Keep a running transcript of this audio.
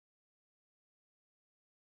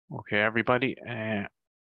Okay, everybody.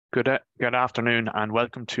 Good afternoon, and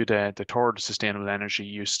welcome to the third Sustainable Energy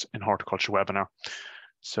Use in Horticulture webinar.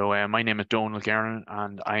 So my name is Donal Guerin,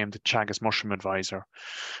 and I am the Teagasc Mushroom Advisor.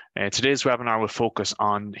 Today's webinar will focus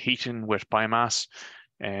on heating with biomass.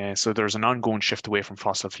 So there's an ongoing shift away from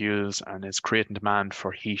fossil fuels, and it's creating demand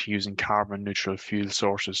for heat using carbon neutral fuel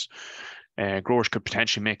sources. Growers could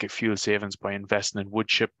potentially make a fuel savings by investing in wood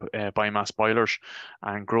chip biomass boilers,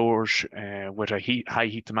 and growers with a high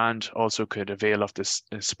heat demand also could avail of this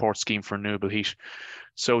support scheme for renewable heat.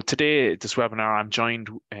 So today, this webinar, I'm joined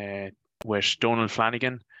with Donald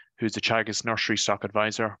Flanagan, who's the Teagasc Nursery Stock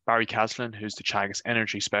Advisor, Barry Caslin, who's the Teagasc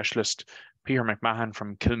Energy Specialist, Peter McMahon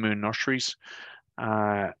from Kilmoon Nurseries,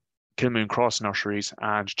 Kilmoon Cross Nurseries,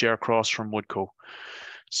 and Ger Cross from Woodco.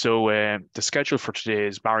 So the schedule for today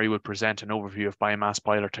is Barry will present an overview of biomass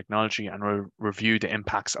boiler technology and will review the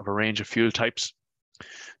impacts of a range of fuel types.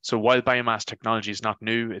 So while biomass technology is not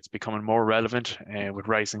new, it's becoming more relevant with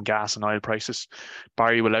rising gas and oil prices.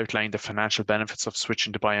 Barry will outline the financial benefits of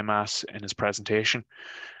switching to biomass in his presentation.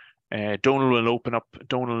 Donald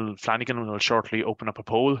Flanagan will shortly open up a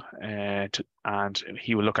poll and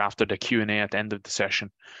he will look after the Q&A at the end of the session.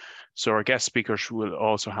 So our guest speakers will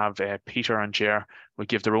also have Peter and Ger will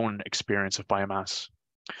give their own experience of biomass.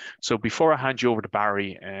 So before I hand you over to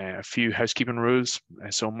Barry, a few housekeeping rules.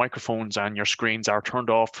 So microphones and your screens are turned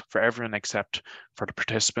off for everyone except for the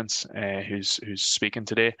participants who's speaking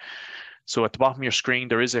today. So at the bottom of your screen,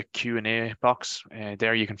 there is a Q&A box.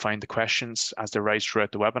 There you can find the questions as they rise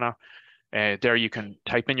throughout the webinar. There you can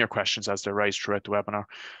type in your questions as they rise throughout the webinar.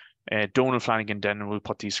 Donald Flanagan then will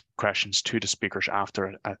put these questions to the speakers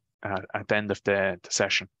after at the end of the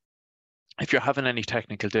session. If you're having any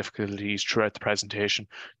technical difficulties throughout the presentation,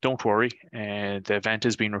 don't worry. The event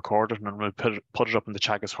is being recorded and we'll put it up in the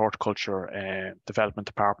Teagasc Horticulture Development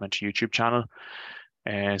Department YouTube channel.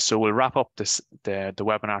 So we'll wrap up the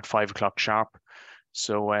webinar at 5 o'clock sharp.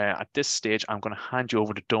 So at this stage, I'm going to hand you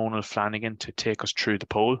over to Donald Flanagan to take us through the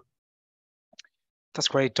poll. That's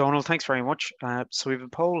great, Donald. Thanks very much. So we have a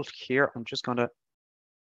poll here. I'm just going to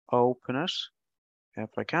open it if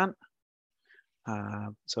I can.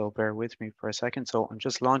 So bear with me for a second. So I'm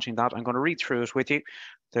just launching that. I'm going to read through it with you.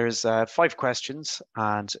 There's 5 questions,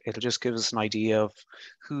 and it'll just give us an idea of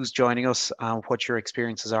who's joining us and what your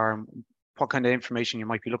experiences are and what kind of information you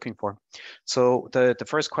might be looking for. So the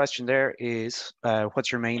first question there is,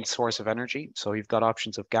 what's your main source of energy? So you've got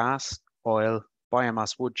options of gas, oil,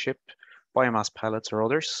 biomass wood chip, biomass pellets, or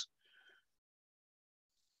others.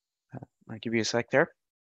 I'll give you a sec there.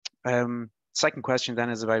 Second question then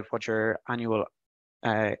is about what your annual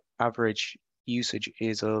average usage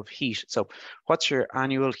is of heat. So what's your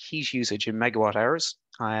annual heat usage in megawatt hours?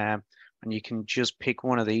 And you can just pick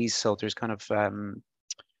one of these. So there's kind of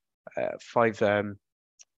 5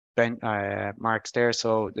 marks there.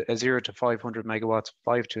 So 0 to 500 megawatts,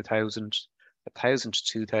 5 to 1,000, 1,000 to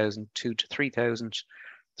 2,000, 2 to 3,000,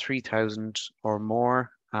 3,000 or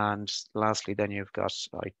more. And lastly, then you've got,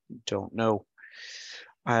 I don't know.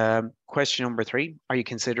 Question number 3, are you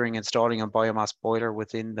considering installing a biomass boiler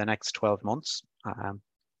within the next 12 months?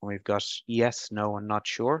 We've got yes, no, and not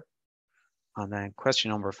sure. And then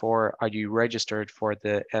question number 4, are you registered for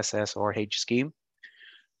the SSRH scheme?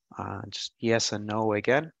 And yes and no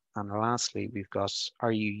again. And lastly, we've got,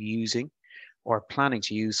 are you using or planning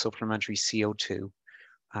to use supplementary CO2?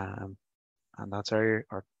 And that's our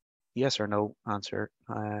yes or no answer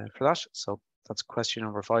for that. So that's question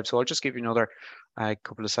number 5. So I'll just give you another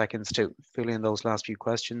couple of seconds to fill in those last few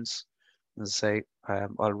questions. As I say,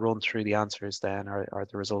 I'll run through the answers then or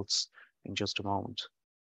the results in just a moment.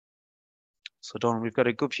 So Donald, we've got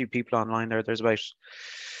a good few people online there. There's about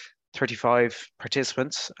 35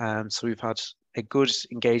 participants. So we've had a good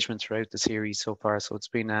engagement throughout the series so far. So it's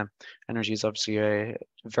been, energy is obviously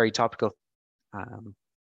very topical.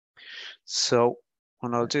 So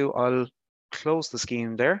what I'll do, I'll close the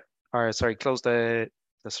scheme there. Or sorry, close the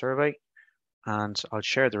survey, and I'll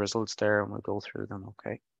share the results there and we'll go through them,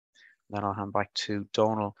 okay? Then I'll hand back to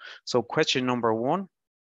Donald. So question number 1,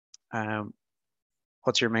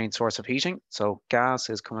 what's your main source of heating? So gas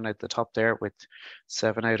is coming out the top there with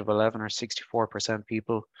 7 out of 11 or 64%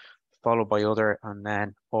 people, followed by other, and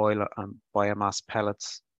then oil and biomass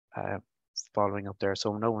pellets following up there.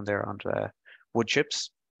 So no one there on the wood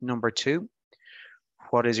chips. Number 2,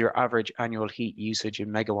 what is your average annual heat usage in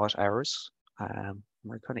megawatt hours?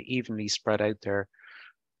 We're kind of evenly spread out there.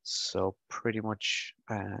 So pretty much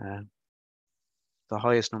the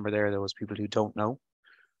highest number there was people who don't know.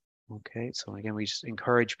 Okay, so again, we just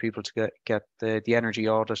encourage people to get the energy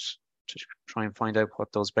audit to try and find out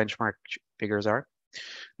what those benchmark figures are.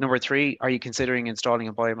 Number 3, are you considering installing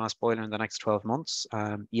a biomass boiler in the next 12 months?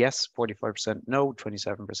 Yes, 45%, no,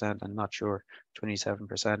 27%, and not sure,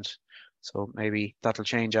 27%. So maybe that'll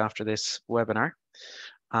change after this webinar.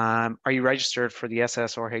 Are you registered for the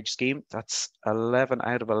SSRH scheme? That's 11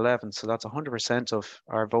 out of 11. So that's 100% of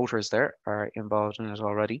our voters there are involved in it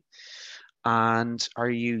already. And are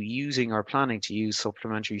you using or planning to use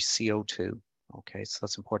supplementary CO2? Okay, so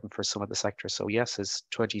that's important for some of the sectors. So yes is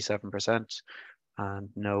 27% and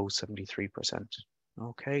no 73%.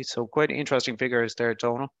 Okay, so quite interesting figures there,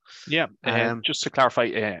 Donal. Yeah, just to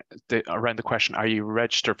clarify around the question, are you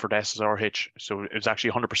registered for the SSRH? So it was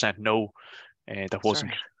actually 100% no, that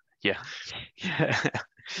wasn't. Sorry. Yeah. Yeah.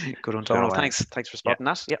 Good one, So, Donal. Thanks for spotting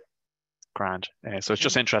that. Yeah. Grand. So it's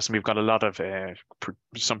just interesting. We've got a lot of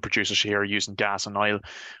some producers here using gas and oil,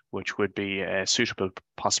 which would be suitable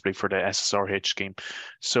possibly for the SSRH scheme.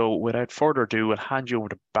 So without further ado, I'll hand you over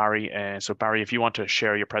to Barry. So Barry, if you want to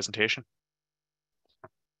share your presentation.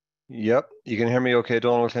 Yep, you can hear me okay,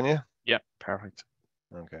 Donal, can you? Yeah, perfect.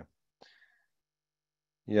 Okay.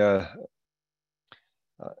 Yeah.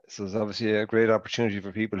 So it's obviously a great opportunity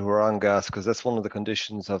for people who are on gas, because that's one of the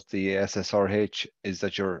conditions of the SSRH, is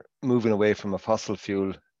that you're moving away from a fossil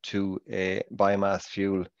fuel to a biomass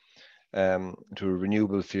fuel, to a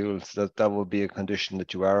renewable fuel. So that will be a condition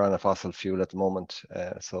that you are on a fossil fuel at the moment.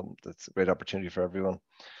 So that's a great opportunity for everyone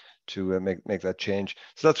to make that change.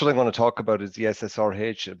 So that's what I'm going to talk about, is the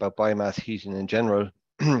SSRH, about biomass heating in general,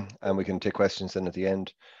 and we can take questions then at the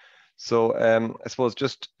end. So I suppose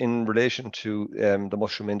just in relation to the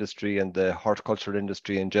mushroom industry and the horticultural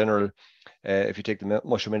industry in general, if you take the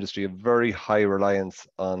mushroom industry, a very high reliance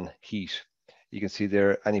on heat. You can see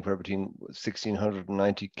there anywhere between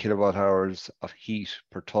 1,690 kilowatt hours of heat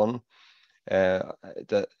per ton,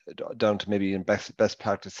 down to maybe in best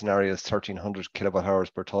practice scenarios, 1,300 kilowatt hours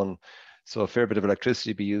per ton. So a fair bit of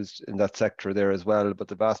electricity be used in that sector there as well, but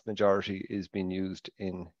the vast majority is being used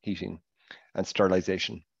in heating and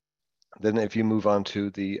sterilization. Then if you move on to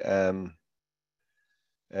the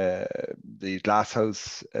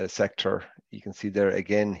glasshouse sector, you can see there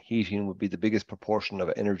again, heating would be the biggest proportion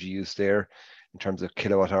of energy use there in terms of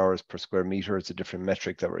kilowatt hours per square meter. It's a different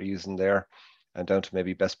metric that we're using there, and down to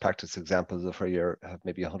maybe best practice examples of where you have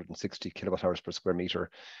maybe 160 kilowatt hours per square meter.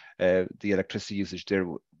 The electricity usage there,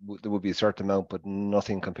 there would be a certain amount, but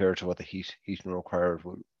nothing compared to what the heating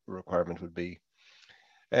requirement would be.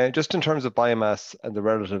 Just in terms of biomass and the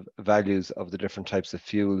relative values of the different types of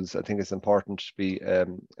fuels, I think it's important to be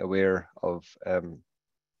aware of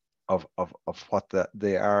what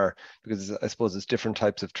they are, because I suppose it's different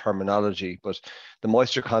types of terminology, but the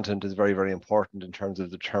moisture content is very, very important in terms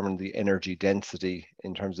of determining the energy density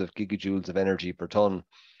in terms of gigajoules of energy per ton,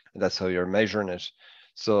 and that's how you're measuring it.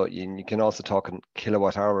 So you can also talk in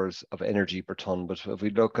kilowatt hours of energy per ton, but if we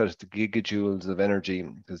look at the gigajoules of energy,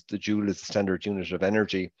 because the joule is the standard unit of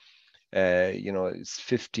energy, it's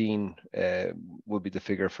 15 would be the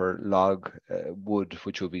figure for log wood,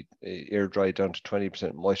 which will be air dried down to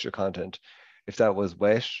 20% moisture content. If that was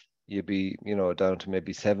wet, you'd be, down to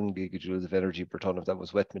maybe 7 gigajoules of energy per ton. If that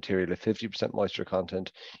was wet material at 50% moisture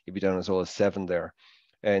content, you'd be down as low as 7 there.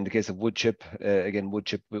 In the case of wood chip, again, wood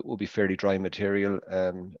chip will be fairly dry material.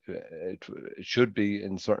 It should be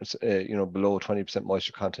in certain, below 20%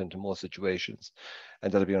 moisture content in most situations,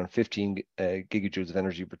 and that'll be on 15 gigajoules of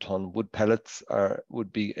energy per ton. Wood pellets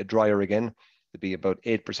would be drier again. It'd be about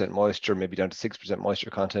 8% moisture, maybe down to 6%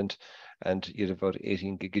 moisture content, and you'd have about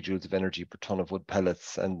 18 gigajoules of energy per ton of wood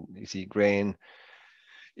pellets. And you see grain,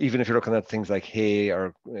 even if you're looking at things like hay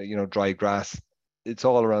or dry grass, it's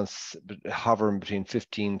all around hovering between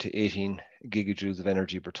 15 to 18 gigajoules of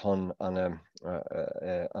energy per ton on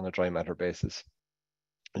a dry matter basis.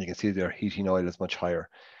 And you can see their heating oil is much higher.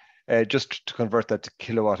 Just to convert that to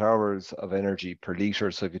kilowatt hours of energy per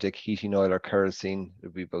litre, so if you take heating oil or kerosene, it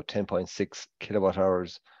would be about 10.6 kilowatt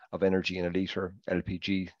hours of energy in a litre.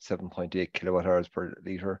 LPG, 7.8 kilowatt hours per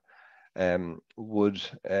litre. Wood,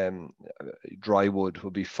 dry wood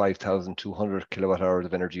would be 5,200 kilowatt hours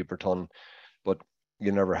of energy per ton, but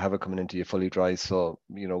you never have it coming into you fully dry. So,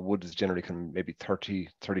 wood is generally maybe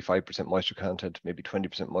 35% moisture content, maybe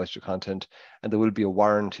 20% moisture content. And there will be a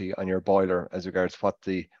warranty on your boiler as regards what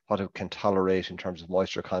it can tolerate in terms of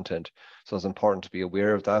moisture content. So it's important to be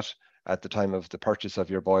aware of that at the time of the purchase of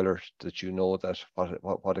your boiler, that you know that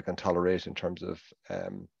what it can tolerate in terms of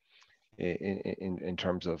in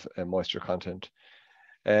terms of moisture content.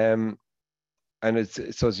 And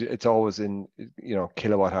it's always in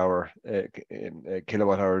kilowatt hours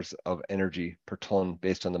of energy per ton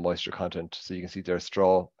based on the moisture content. So you can see there,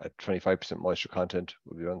 straw at 25% moisture content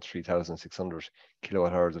will be around 3,600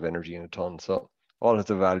 kilowatt hours of energy in a ton. So all has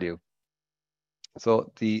a value.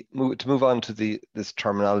 So to move on to this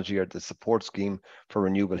terminology or the support scheme for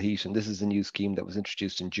renewable heat, and this is a new scheme that was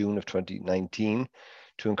introduced in June of 2019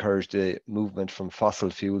 to encourage the movement from fossil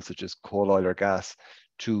fuels such as coal, oil or gas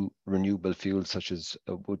to renewable fuels such as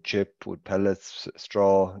wood chip, wood pellets,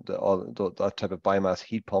 straw, that type of biomass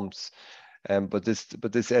heat pumps. But this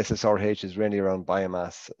SSRH is really around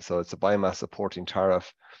biomass. So it's a biomass supporting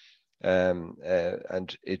tariff.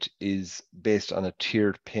 And it is based on a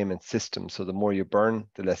tiered payment system. So the more you burn,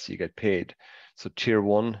 the less you get paid. So tier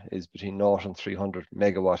 1 is between 0 and 300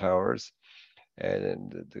 megawatt hours.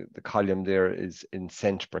 And the column there is in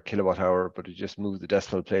cent per kilowatt hour, but you just move the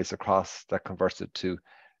decimal place across, that converts it to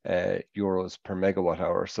euros per megawatt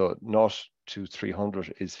hour. So 0 to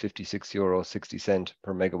 300 is 56 euro 60 cent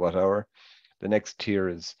per megawatt hour. The next tier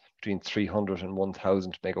is between 300 and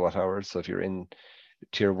 1000 megawatt hours. So if you're in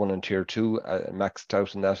tier 1 and tier 2, maxed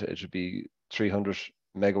out in that, it would be 300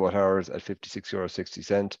 megawatt hours at 56 euro 60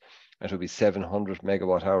 cent. It would be 700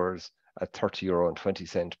 megawatt hours at 30 euro and 20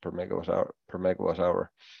 cent per megawatt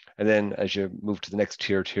hour. And then as you move to the next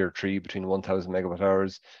tier, tier 3, between 1000 megawatt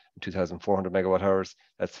hours and 2400 megawatt hours,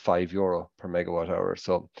 that's 5 euro per megawatt hour.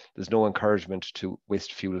 So there's no encouragement to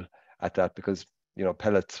waste fuel at that, because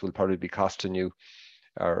pellets will probably be costing you,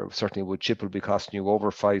 or certainly wood chip will be costing you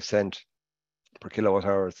over 5 cent per kilowatt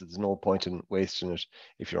hour. So there's no point in wasting it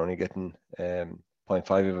if you're only getting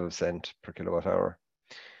 0.5 of a cent per kilowatt hour.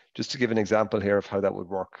 Just to give an example here of how that would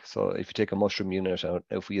work. So if you take a mushroom unit, and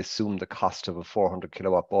if we assume the cost of a 400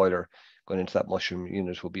 kilowatt boiler going into that mushroom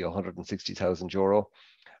unit will be 160,000 euro.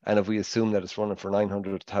 And if we assume that it's running for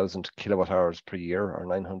 900,000 kilowatt hours per year, or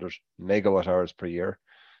 900 megawatt hours per year.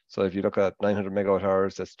 So if you look at 900 megawatt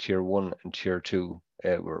hours, that's tier 1 and tier 2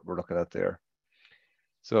 we're looking at there.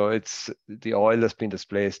 So it's the oil that's been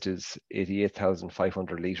displaced is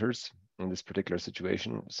 88,500 liters in this particular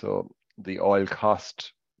situation. So the oil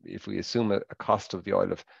cost, if we assume a cost of the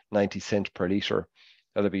oil of 90 cent per liter,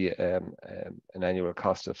 that'll be an annual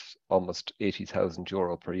cost of almost 80,000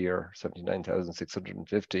 euro per year,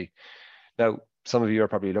 79,650. Now, some of you are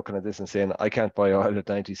probably looking at this and saying, I can't buy oil at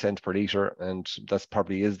 90 cent per liter, and that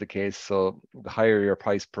probably is the case. So the higher your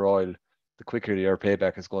price per oil, the quicker your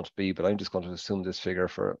payback is going to be, but I'm just going to assume this figure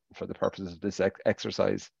for the purposes of this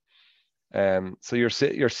exercise. So your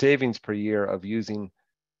savings per year of using,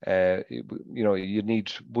 you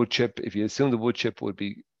need wood chip. If you assume the wood chip would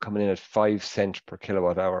be coming in at 5 cent per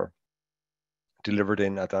kilowatt hour, delivered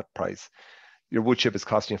in at that price, your wood chip is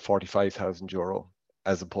costing you 45,000 euro,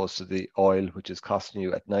 as opposed to the oil, which is costing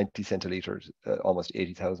you at 90 cent a litre, almost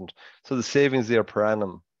 80,000. So the savings there per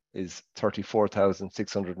annum is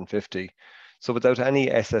 34,650. So without any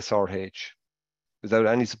SSRH, without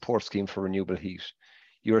any support scheme for renewable heat,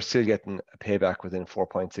 you are still getting a payback within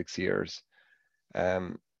 4.6 years.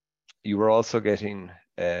 You are also getting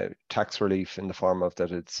tax relief in the form of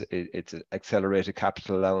that it's accelerated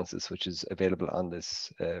capital allowances, which is available on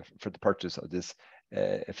this for the purchase of this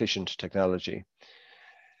efficient technology.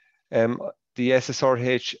 The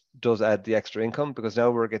SSRH does add the extra income, because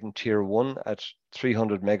now we're getting tier 1 at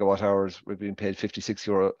 300 megawatt hours. We're being paid 56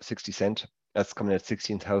 euro 60 cent. That's coming at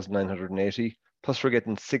 16,980. Plus we're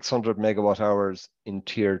getting 600 megawatt hours in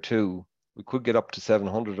tier 2. We could get up to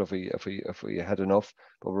 700 if we had enough,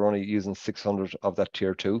 but we're only using 600 of that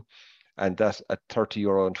tier 2, and that's at 30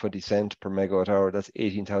 euro and 20 cent per megawatt hour. That's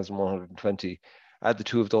 18,120. Add the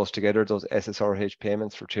two of those together, those SSRH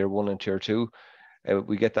payments for tier 1 and tier 2.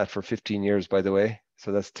 We get that for 15 years, by the way.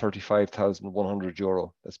 So that's 35,100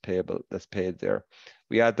 euro that's payable, that's paid there.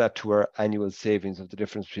 We add that to our annual savings of the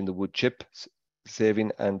difference between the wood chip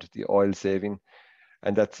saving and the oil saving,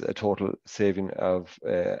 and that's a total saving of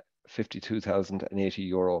 52,080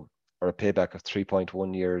 euro, or a payback of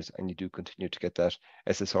 3.1 years, and you do continue to get that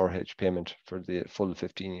SSRH payment for the full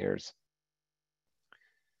 15 years.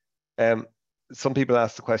 Some people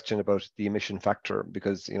ask the question about the emission factor,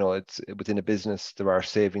 because it's within a business there are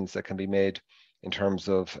savings that can be made in terms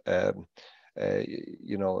of that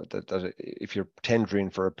if you're tendering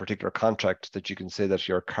for a particular contract, that you can say that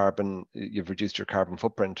you've reduced your carbon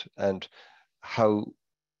footprint, and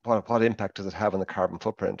what impact does it have on the carbon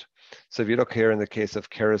footprint. So if you look here in the case of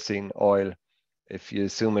kerosene oil, if you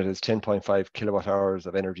assume it is 10.5 kilowatt hours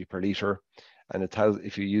of energy per liter, and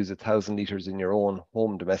if you use 1,000 liters in your own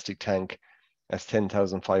home domestic tank, that's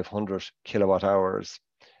 10,500 kilowatt hours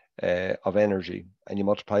of energy, and you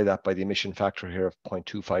multiply that by the emission factor here of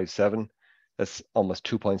 0.257, that's almost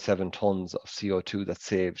 2.7 tons of CO2 that's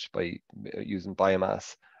saved by using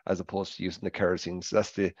biomass as opposed to using the kerosene. So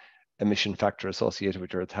that's the emission factor associated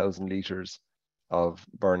with your 1,000 liters of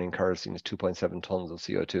burning kerosene, is 2.7 tons of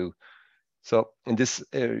CO2. So in this,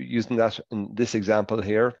 using that in this example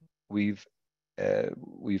here, we've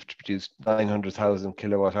produced 900,000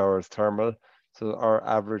 kilowatt hours thermal. So our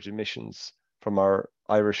average emissions from our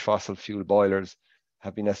Irish fossil fuel boilers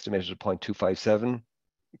have been estimated at 0.257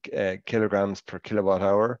 kilograms per kilowatt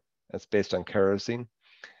hour. That's based on kerosene.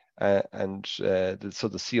 So the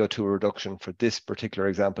CO2 reduction for this particular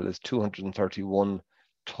example is 231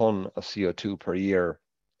 ton of CO2 per year.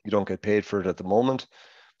 You don't get paid for it at the moment,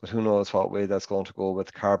 but who knows what way that's going to go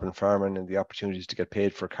with carbon farming and the opportunities to get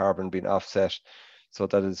paid for carbon being offset. So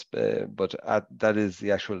that is, that is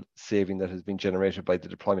the actual saving that has been generated by the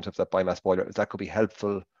deployment of that biomass boiler. If that could be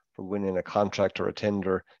helpful for winning a contract or a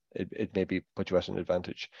tender, it may be put you at an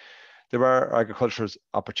advantage. There are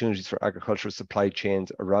opportunities for agricultural supply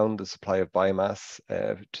chains around the supply of biomass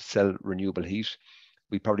to sell renewable heat.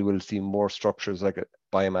 We probably will see more structures like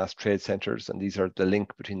biomass trade centres, and these are the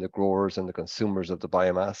link between the growers and the consumers of the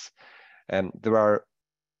biomass. There are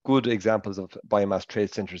good examples of biomass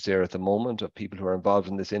trade centres there at the moment of people who are involved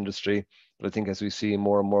in this industry. But I think as we see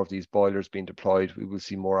more and more of these boilers being deployed, we will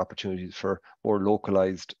see more opportunities for more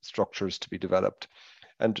localised structures to be developed.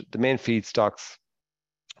 And the main feedstocks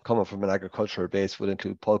coming from an agricultural base would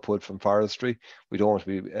include pulpwood from forestry. We don't want to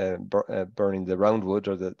be burning the roundwood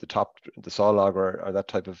or the sawlog or that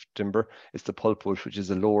type of timber. It's the pulpwood, which is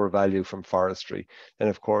a lower value from forestry. Then,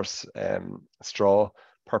 of course, straw,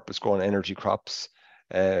 purpose-grown energy crops.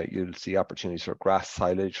 You'll see opportunities for grass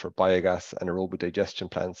silage, for biogas and aerobic digestion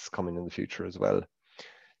plants coming in the future as well.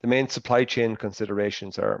 The main supply chain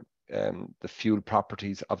considerations are the fuel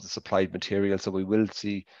properties of the supplied material. So we will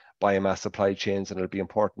see biomass supply chains, and it'll be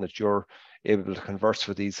important that you're able to converse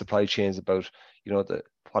with these supply chains about,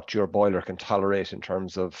 what your boiler can tolerate in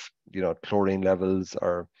terms of, chlorine levels,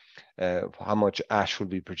 or how much ash will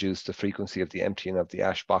be produced, the frequency of the emptying of the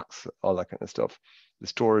ash box, all that kind of stuff. The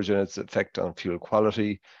storage and its effect on fuel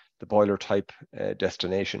quality, the boiler type,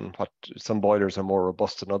 destination. Some boilers are more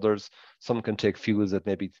robust than others. Some can take fuels at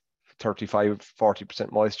maybe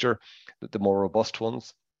 35–40% moisture, the more robust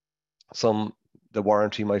ones. Some, the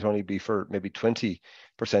warranty might only be for maybe 20%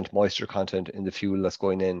 moisture content in the fuel that's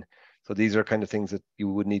going in. So these are kind of things that you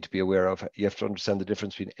would need to be aware of. You have to understand the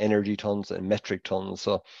difference between energy tons and metric tons.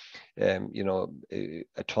 So,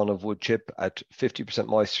 a ton of wood chip at 50%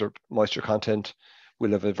 moisture content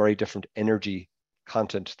will have a very different energy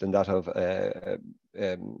content than that of a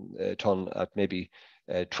ton at maybe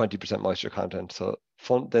 20% moisture content. So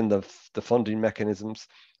then the funding mechanisms,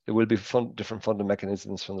 there will be different funding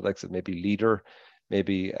mechanisms from the likes of maybe LEADER,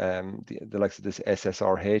 maybe the likes of this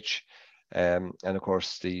SSRH, and of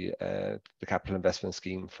course the capital investment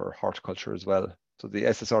scheme for horticulture as well. So the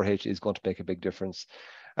SSRH is going to make a big difference.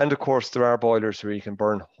 And of course, there are boilers where you can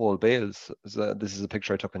burn whole bales. So this is a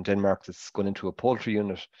picture I took in Denmark that's going into a poultry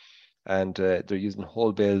unit, and they're using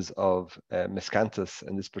whole bales of miscanthus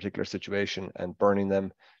in this particular situation and burning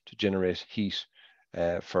them to generate heat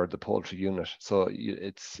for the poultry unit. So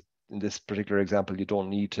it's, in this particular example, you don't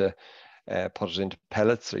need to put it into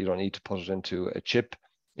pellets, or you don't need to put it into a chip.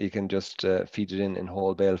 You can just feed it in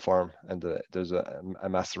whole bale form, and there's a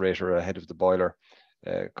macerator ahead of the boiler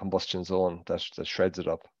combustion zone that shreds it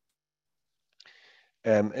up.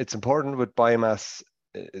 It's important with biomass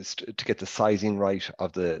is to get the sizing right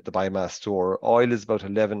of the biomass store. Oil is about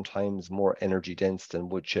 11 times more energy dense than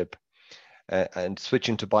wood chip, and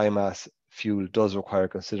switching to biomass fuel does require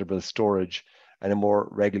considerable storage and a more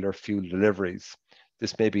regular fuel deliveries.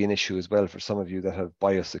 This may be an issue as well for some of you that have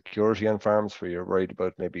biosecurity on farms, where you're worried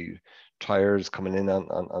about maybe tires coming in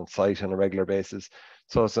on site on a regular basis.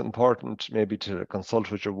 So it's important maybe to consult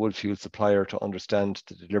with your wood fuel supplier to understand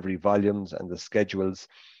the delivery volumes and the schedules.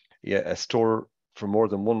 Yeah, a store for more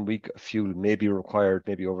than 1 week of fuel may be required,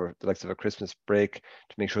 maybe over the likes of a Christmas break,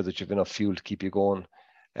 to make sure that you have enough fuel to keep you going.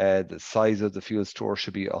 The size of the fuel store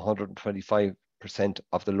should be 125%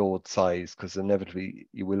 of the load size, because inevitably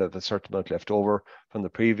you will have a certain amount left over from the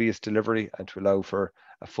previous delivery, and to allow for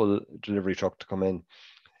a full delivery truck to come in.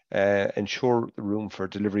 Ensure the room for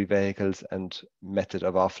delivery vehicles and method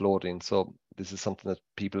of offloading. So this is something that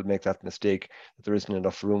people make that mistake, that there isn't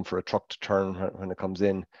enough room for a truck to turn when it comes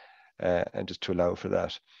in, and just to allow for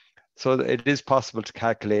that. So it is possible to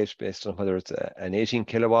calculate based on whether it's an 18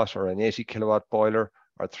 kilowatt or an 80 kilowatt boiler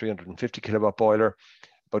or 350 kilowatt boiler,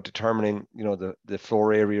 about determining, the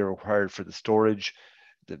floor area required for the storage,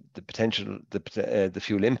 the potential, the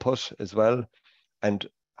fuel input as well, and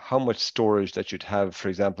how much storage that you'd have, for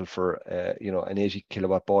example, for an 80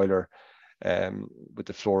 kilowatt boiler with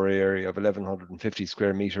the floor area of 1150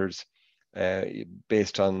 square meters,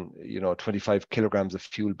 based on 25 kilograms of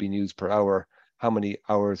fuel being used per hour. how many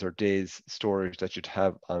hours or days storage that you'd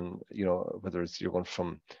have on, you know, whether it's you're going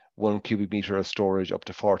from 1 cubic meter of storage up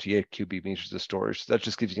to 48 cubic meters of storage. So that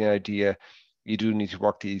just gives you an idea. You do need to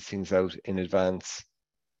work these things out in advance.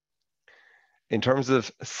 In terms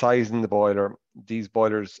of sizing the boiler, these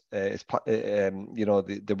boilers, you know,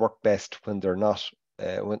 they work best when they're not,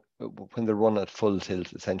 when they run at full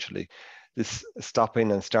tilt, essentially. This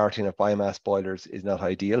stopping and starting of biomass boilers is not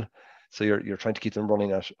ideal. So you're trying to keep them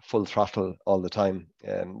running at full throttle all the time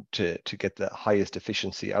to get the highest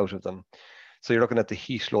efficiency out of them. So you're looking at the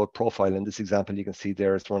heat load profile. In this example, you can see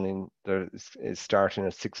there is starting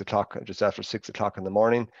at 6 o'clock, just after 6 o'clock in the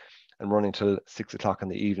morning, and running till 6 o'clock in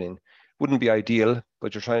the evening. Wouldn't be ideal,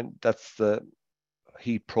 but that's the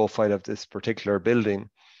heat profile of this particular building.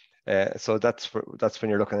 So that's when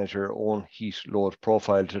you're looking at your own heat load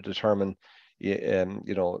profile to determine,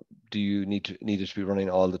 you know, do you need it to be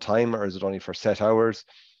running all the time, or is it only for set hours?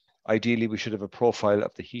 Ideally, we should have a profile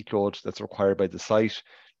of the heat load that's required by the site.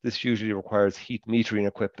 This usually requires heat metering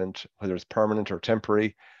equipment, whether it's permanent or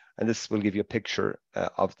temporary, and this will give you a picture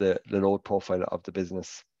of the load profile of the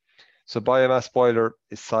business. So biomass boiler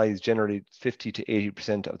is sized generally 50 to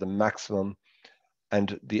 80% of the maximum,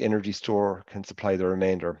 and the energy store can supply the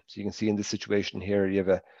remainder. So you can see in this situation here, you have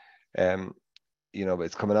a, you know,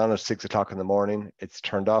 it's coming on at 6 o'clock in the morning. It's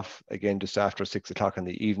turned off again just after 6 o'clock in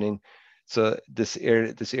the evening. So this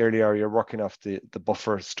area, you're working off the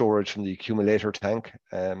buffer storage from the accumulator tank,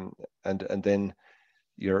 and then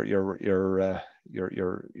your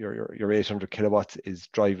 800 kilowatts is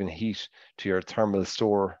driving heat to your thermal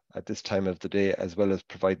store at this time of the day, as well as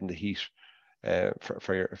providing the heat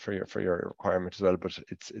for your requirement as well. But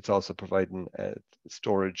it's also providing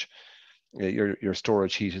storage, your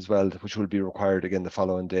storage heat as well, which will be required again the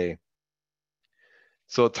following day.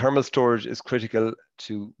 So thermal storage is critical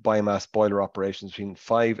to biomass boiler operations. Between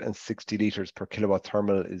 5 and 60 litres per kilowatt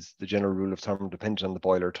thermal is the general rule of thumb, depending on the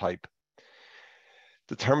boiler type.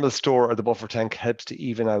 The thermal store or the buffer tank helps to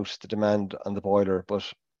even out the demand on the boiler, but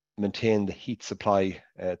maintain the heat supply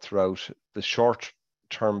throughout. The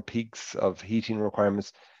short-term peaks of heating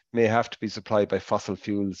requirements may have to be supplied by fossil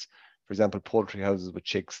fuels. For example, poultry houses with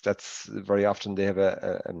chicks, that's very often they have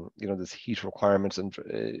you know, this heat requirements, and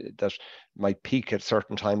that might peak at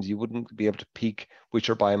certain times. You wouldn't be able to peak with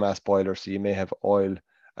your biomass boiler, so you may have oil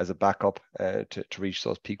as a backup to reach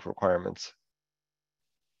those peak requirements.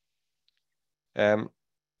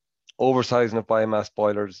 Oversizing of biomass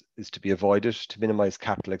boilers is to be avoided to minimize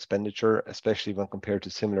capital expenditure, especially when compared to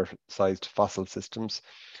similar sized fossil systems.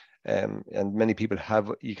 And many people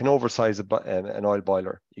you can oversize an oil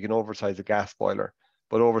boiler, you can oversize a gas boiler,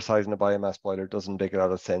 but oversizing a biomass boiler doesn't make a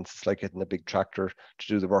lot of sense. It's like getting a big tractor to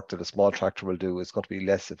do the work that a small tractor will do. It's going to be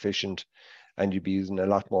less efficient, and you'd be using a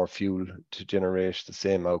lot more fuel to generate the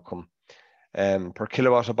same outcome. Per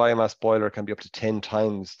kilowatt, a biomass boiler can be up to 10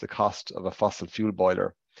 times the cost of a fossil fuel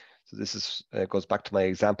boiler. So this goes back to my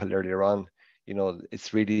example earlier on. You know,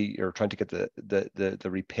 it's really, you're trying to get the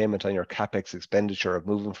repayment on your capex expenditure of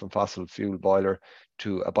moving from fossil fuel boiler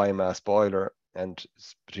to a biomass boiler, and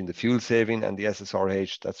between the fuel saving and the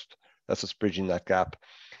SSRH, that's what's bridging that gap.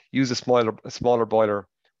 Use a smaller boiler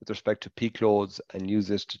with respect to peak loads, and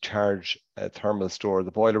use it to charge a thermal store.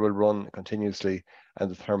 The boiler will run continuously, and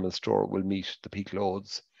the thermal store will meet the peak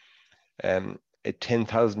loads. A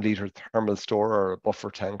 10,000 litre thermal store, or a buffer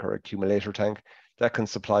tank or accumulator tank, that can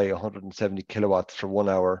supply 170 kilowatts for 1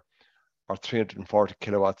 hour, or 340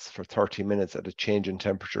 kilowatts for 30 minutes at a change in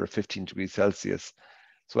temperature of 15 degrees Celsius.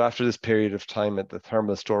 So after this period of time, the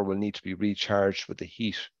thermal store will need to be recharged with the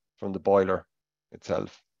heat from the boiler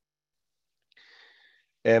itself.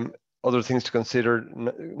 Other things to consider,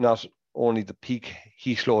 not only the peak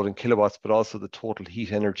heat load in kilowatts, but also the total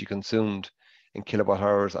heat energy consumed in kilowatt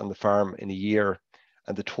hours on the farm in a year,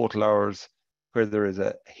 and the total hours where there is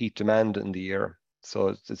a heat demand in the year.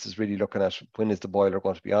 So this is really looking at, when is the boiler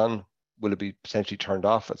going to be on? Will it be potentially turned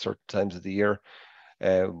off at certain times of the year?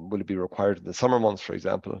 Will it be required in the summer months, for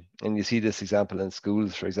example? And you see this example in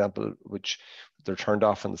schools, for example, which they're turned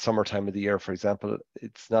off in the summertime of the year, for example.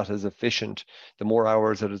 It's not as efficient. The more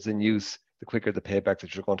hours that it's in use, the quicker the payback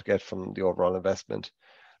that you're going to get from the overall investment.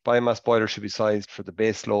 Biomass boiler should be sized for the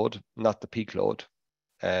base load, not the peak load.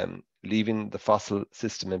 Leaving the fossil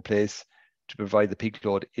system in place to provide the peak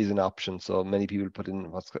load is an option. So many people put in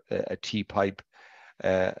what's a T-pipe,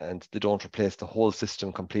 and they don't replace the whole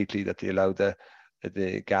system completely, that they allow the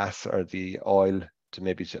gas or the oil to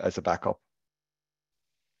maybe as a backup.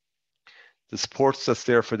 The supports that's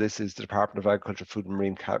there for this is the Department of Agriculture, Food and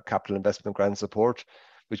Marine Capital Investment Grant Support,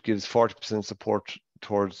 which gives 40% support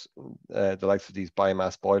towards the likes of these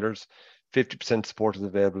biomass boilers. 50% support is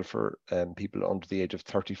available for people under the age of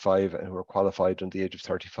 35 and who are qualified under the age of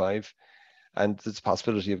 35. And there's a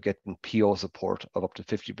possibility of getting PO support of up to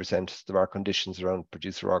 50%. There are conditions around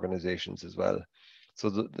producer organizations as well.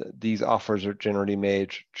 So these offers are generally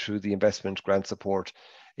made through the investment grant support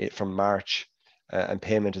from March, and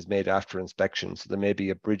payment is made after inspection. So there may be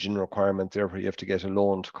a bridging requirement there where you have to get a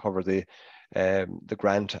loan to cover the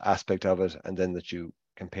grant aspect of it, and then that you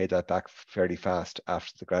can pay that back fairly fast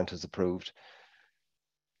after the grant is approved.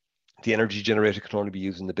 The energy generator can only be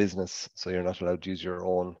used in the business, so you're not allowed to use your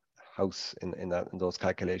own house in those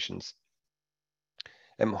calculations.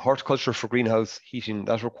 Horticulture for greenhouse heating,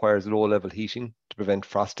 that requires low level heating to prevent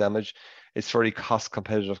frost damage. It's very cost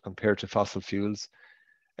competitive compared to fossil fuels.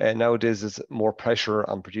 Nowadays, there's more pressure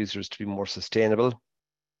on producers to be more sustainable.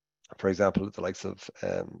 For example, the likes of,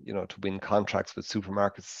 to win contracts with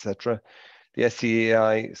supermarkets, etc. The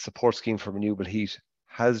SCAI support scheme for renewable heat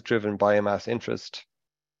has driven biomass interest,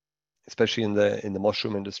 especially in the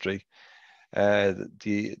mushroom industry.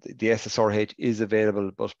 The SSRH is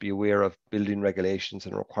available, but be aware of building regulations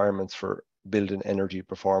and requirements for building energy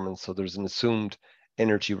performance. So there's an assumed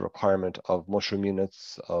energy requirement of mushroom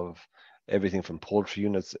units, of everything from poultry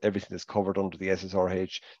units, everything is covered under the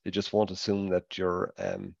SSRH. They just won't assume that you're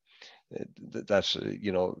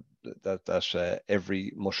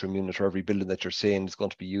every mushroom unit or every building that you're saying is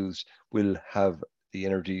going to be used will have the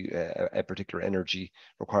energy, a particular energy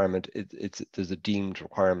requirement. There's a deemed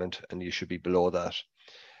requirement, and you should be below that.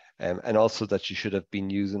 And also that you should have been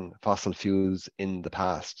using fossil fuels in the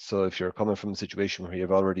past. So if you're coming from a situation where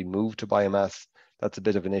you've already moved to biomass, that's a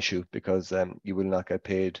bit of an issue, because you will not get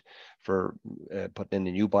paid for putting in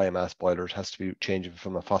a new biomass boiler. It has to be changing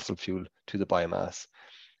from a fossil fuel to the biomass.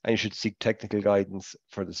 And you should seek technical guidance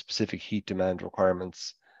for the specific heat demand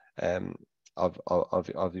requirements of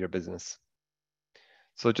your business.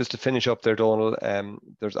 So just to finish up there, Donal,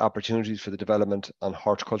 there's opportunities for the development on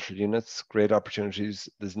horticultural units, great opportunities.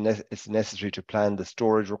 It's necessary to plan the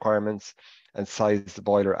storage requirements and size the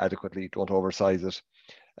boiler adequately. Don't oversize it.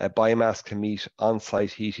 Biomass can meet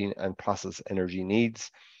on-site heating and process energy needs.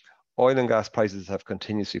 Oil and gas prices have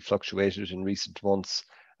continuously fluctuated in recent months,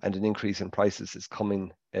 and an increase in prices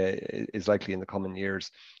is likely in the coming years.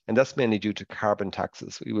 And that's mainly due to carbon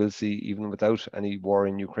taxes. We will see, even without any war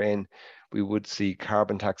in Ukraine, we would see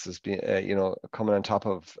carbon taxes coming on top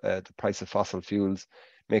of the price of fossil fuels,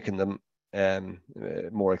 making them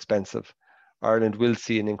more expensive. Ireland will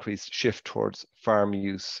see an increased shift towards farm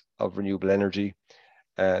use of renewable energy.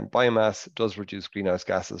 And biomass does reduce greenhouse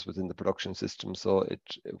gases within the production system. So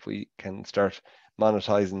if we can start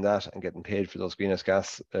monetizing that and getting paid for those greenhouse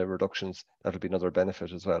gas reductions, that'll be another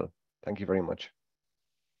benefit as well. Thank you very much.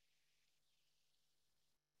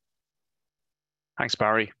 Thanks,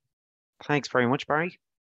 Barry. Thanks very much, Barry.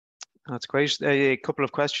 That's great. A couple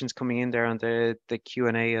of questions coming in there on the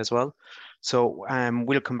Q&A as well. So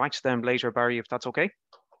we'll come back to them later, Barry, if that's okay.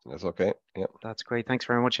 That's okay. Yeah. That's great. Thanks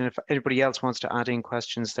very much. And if anybody else wants to add in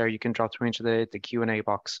questions there, you can drop them into the Q&A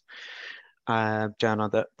box down on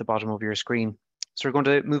the bottom of your screen. So we're going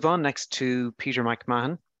to move on next to Peter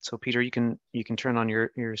McMahon. So Peter, you can turn on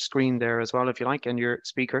your screen there as well if you like, and your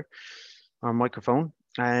speaker or microphone.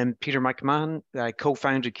 Peter McMahon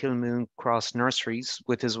co-founded Kilmoon Cross Nurseries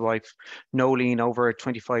with his wife Nolene over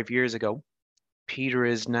 25 years ago. Peter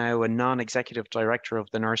is now a non-executive director of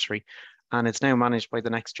the nursery, and it's now managed by the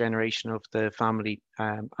next generation of the family,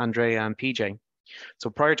 Andrea and PJ. So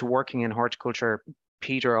prior to working in horticulture,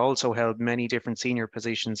 Peter also held many different senior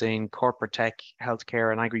positions in corporate tech,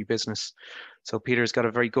 healthcare, and agribusiness. So Peter's got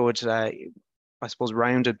a very good,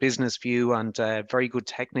 rounded business view and very good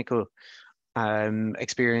technical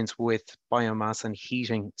experience with biomass and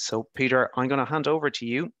heating. So Peter, I'm going to hand over to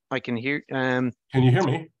you. I can hear. Can you hear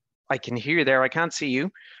me? I can hear you there. I can't see you.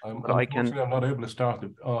 I'm not able to start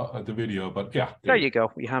the video, but yeah. There you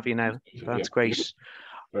go. We have you now. That's great.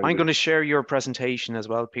 I'm going to share your presentation as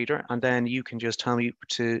well, Peter, and then you can just tell me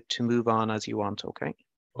to move on as you want, okay?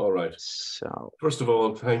 All right. So first of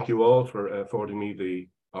all, thank you all for affording me the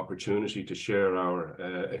opportunity to share our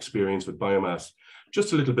experience with biomass.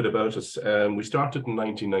 Just a little bit about us. We started in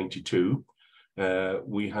 1992.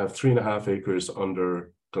 We have 3.5 acres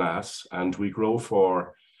under glass, and we grow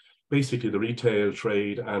for basically the retail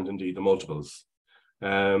trade and indeed the multiples.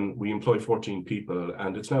 We employ 14 people,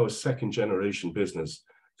 and it's now a second generation business.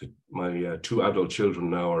 My 2 adult children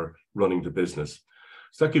now are running the business.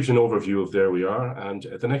 So that gives you an overview of there we are. And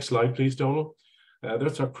the next slide, please, Donal.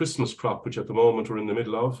 That's our Christmas crop, which at the moment we're in the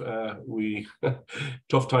middle of.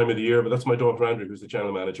 Tough time of the year, but that's my daughter Andrea, who's the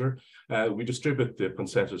general manager. We distribute the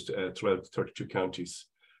poinsettias throughout 32 counties.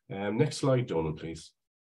 Next slide, Donal, please.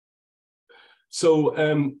 So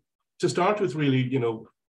to start with, really,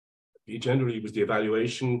 generally was the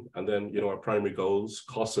evaluation, and then, our primary goals,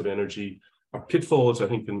 costs of energy, our pitfalls, I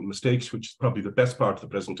think, and mistakes, which is probably the best part of the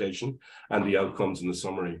presentation, and the outcomes in the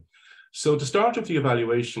summary. So to start with the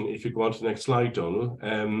evaluation, if you go on to the next slide, Donal,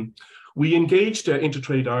 we engaged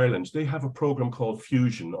Intertrade Ireland. They have a program called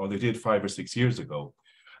Fusion, or they did 5 or 6 years ago.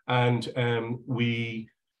 And we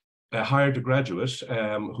hired a graduate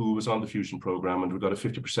who was on the Fusion program, and we got a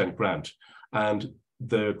 50% grant. And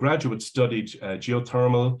the graduate studied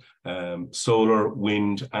geothermal, solar,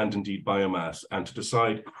 wind, and indeed biomass, and to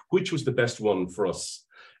decide which was the best one for us.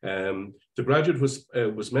 The graduate was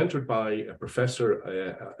mentored by a professor,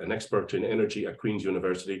 an expert in energy at Queen's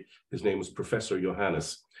University. His name was Professor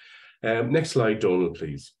Johannes. Next slide, Donal,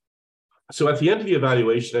 please. So at the end of the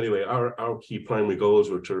evaluation, anyway, our key primary goals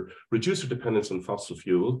were to reduce our dependence on fossil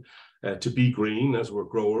fuel, to be green as we're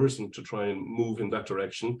growers and to try and move in that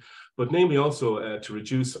direction, but namely also to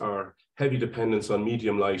reduce our heavy dependence on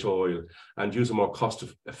medium light oil and use a more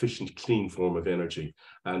cost-efficient, clean form of energy.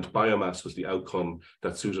 And biomass was the outcome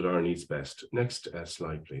that suited our needs best. Next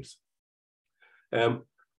slide, please.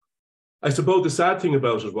 I suppose the sad thing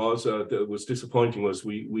about it was, that was disappointing, was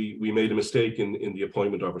we made a mistake in the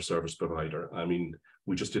appointment of our service provider. I mean,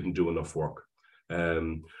 we just didn't do enough work.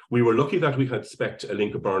 We were lucky that we had spec'd a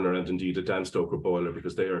Lincoln burner and indeed a Dan Stoker boiler,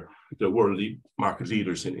 because they're world market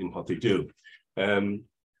leaders in what they do. And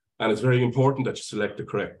it's very important that you select the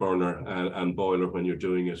correct burner and boiler when you're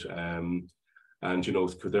doing it. And,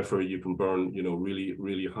 therefore you can burn, really,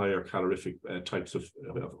 really higher calorific types of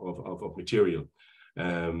material.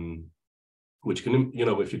 Which can,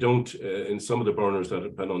 if you don't, in some of the burners that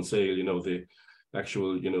have been on sale, the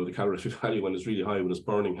actual, the calorific value when it's really high, when it's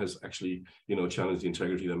burning, has actually, challenged the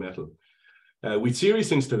integrity of the metal. With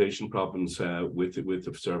serious installation problems with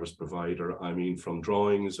the service provider, I mean, from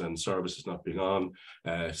drawings and services not being on,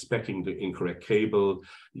 speccing the incorrect cable,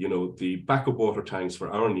 the backup water tanks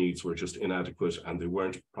for our needs were just inadequate, and they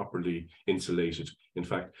weren't properly insulated. In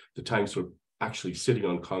fact, the tanks were actually sitting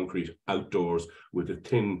on concrete outdoors with a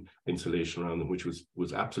thin insulation around them, which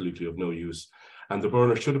was absolutely of no use. And the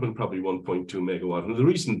burner should have been probably 1.2 megawatt. And the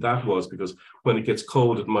reason that was because when it gets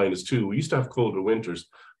cold at -2, we used to have colder winters,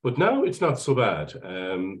 but now it's not so bad.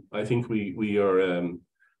 I think we're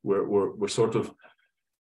sort of,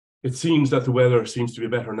 it seems that the weather seems to be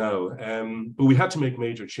better now, but we had to make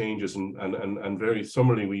major changes, and very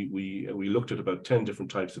summarily we looked at about 10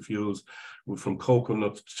 different types of fuels, from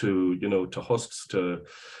coconut to to husks to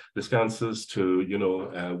descanses to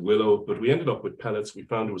willow. But we ended up with pellets. We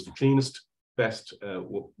found it was the cleanest, best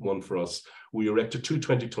one for us. We erected 2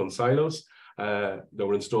 20-ton silos that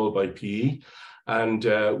were installed by PE, and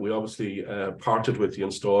we obviously parted with the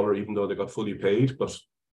installer, even though they got fully paid. But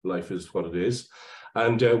life is what it is.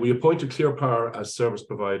 And we appointed Clear Power as service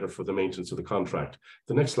provider for the maintenance of the contract.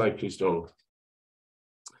 The next slide, please, Donal.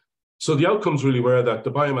 So the outcomes really were that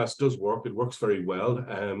the biomass does work. It works very well.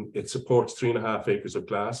 It supports 3.5 acres of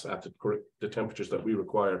glass at the temperatures that we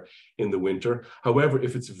require in the winter. However,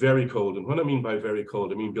 if it's very cold, and what I mean by very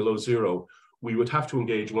cold, I mean below zero, we would have to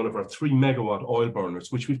engage one of our 3 megawatt oil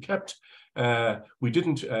burners, which we've kept. We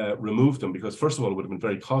didn't remove them because, first of all, it would have been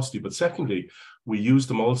very costly, but secondly, we use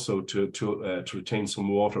them also to retain some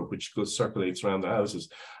water, which circulates around the houses,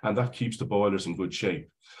 and that keeps the boilers in good shape.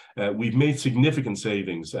 We've made significant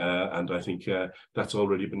savings, and I think that's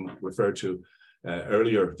already been referred to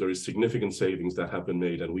earlier. There is significant savings that have been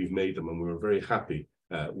made, and we've made them, and we're very happy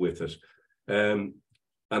with it.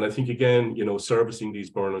 And I think, again, servicing these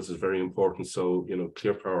burners is very important. So,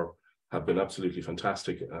 Clear Power have been absolutely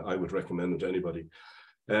fantastic. I would recommend them to anybody.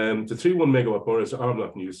 The 3 1 megawatt burners are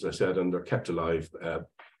not in use, as I said, and they're kept alive,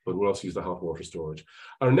 but we'll also use the hot water storage.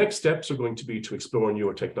 Our next steps are going to be to explore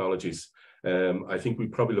newer technologies. I think we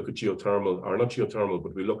probably look at geothermal, or not geothermal,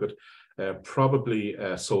 but we look at probably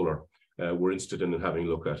solar. We're interested in having a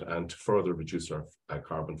look at, and to further reduce our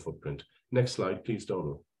carbon footprint. Next slide, please,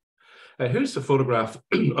 Donal. Here's a photograph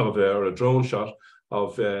of a drone shot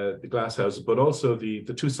of the glass house, but also the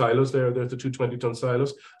 2 silos there. There's the 2 20-ton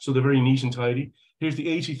silos, so they're very neat and tidy. Here's the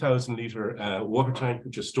 80,000 litre water tank,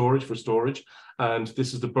 which is storage, and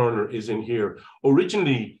this is the burner is in here.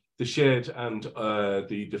 Originally, the shed and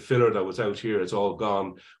the filler that was out here is all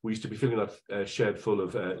gone. We used to be filling that shed full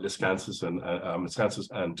of descanses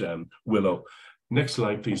and willow. Next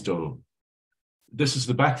slide, please, Donal. This is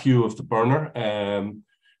the back view of the burner.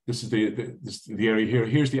 This is the area here.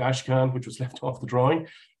 Here's the ash can, which was left off the drawing.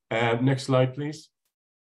 Next slide, please.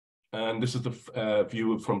 And this is the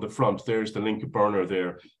view from the front. There's the Lincoln burner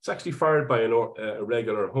there. It's actually fired by a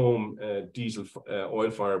regular home diesel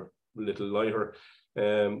oil fire, a little lighter.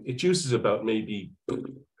 It uses about maybe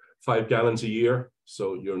 5 gallons a year,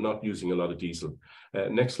 so you're not using a lot of diesel.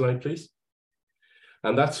 Next slide, please.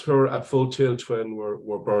 And that's for at full tilt when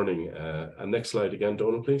we're burning. And next slide again,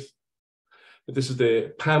 Donald, please. This is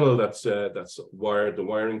the panel that's wired, the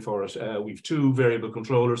wiring for it. We've 2 variable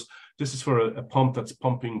controllers. This is for a pump that's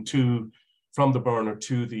pumping from the burner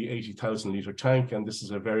to the 80,000 litre tank, and this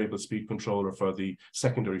is a variable speed controller for the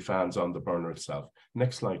secondary fans on the burner itself.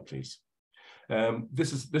 Next slide, please.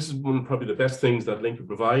 This is one of probably the best things that Link can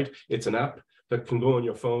provide. It's an app that can go on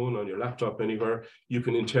your phone, on your laptop, anywhere. You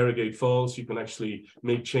can interrogate faults. You can actually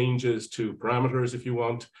make changes to parameters if you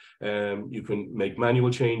want. You can make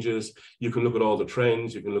manual changes. You can look at all the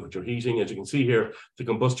trends. You can look at your heating. As you can see here, the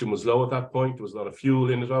combustion was low at that point. There was a lot of fuel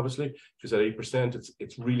in it, obviously. It was at 8%.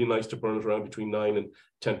 It's really nice to burn it around between 9 and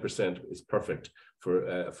 10%. It's perfect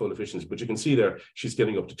for full efficiency. But you can see there, she's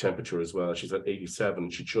getting up to temperature as well. She's at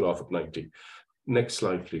 87. She'd shut off at 90. Next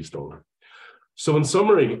slide, please, Donna. So in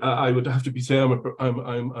summary, I would have to say I'm a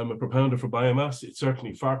propounder for biomass. It's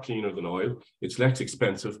certainly far cleaner than oil. It's less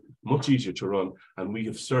expensive, much easier to run, and we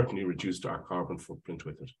have certainly reduced our carbon footprint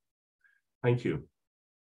with it. Thank you. If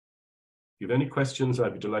you have any questions,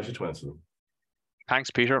 I'd be delighted to answer them. Thanks,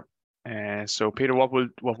 Peter. So Peter, what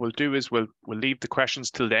we'll do is we'll leave the questions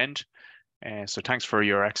till the end. So thanks for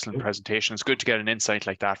your excellent presentation. It's good to get an insight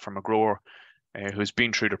like that from a grower who's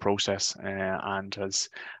been through the process and has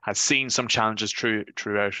seen some challenges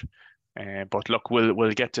throughout. But look,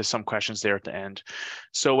 we'll get to some questions there at the end.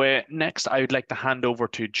 So next, I would like to hand over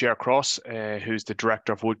to Ger Cross, who's the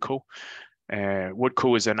director of Woodco.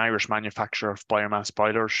 Woodco is an Irish manufacturer of biomass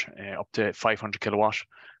boilers up to 500 kilowatt.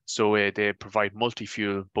 So they provide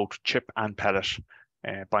multi-fuel, both chip and pellet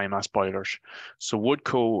biomass boilers. So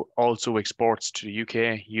Woodco also exports to the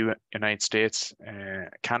UK, United States,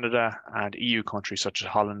 Canada, and EU countries such as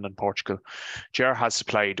Holland and Portugal. Ger has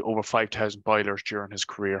supplied over 5,000 boilers during his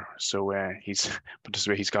career. So he's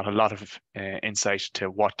got a lot of insight to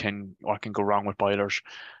what can go wrong with boilers.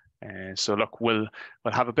 So look, we'll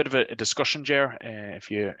have a bit of a discussion, Ger, if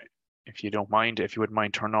you don't mind, if you wouldn't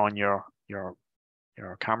mind turning on your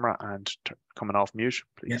camera and coming off mute,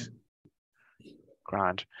 please. Yeah.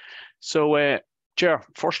 Grand. So, Ger,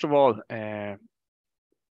 first of all,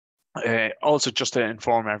 also just to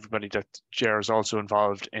inform everybody that Ger is also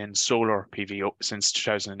involved in solar PV since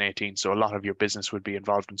 2018. So a lot of your business would be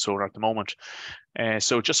involved in solar at the moment.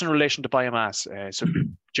 So just in relation to biomass, so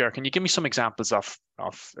Ger, can you give me some examples of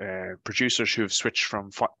producers who have switched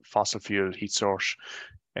from fossil fuel heat source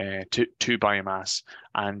to biomass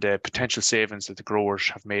and potential savings that the growers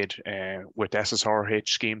have made with the SSRH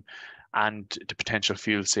scheme and the potential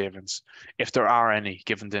fuel savings, if there are any,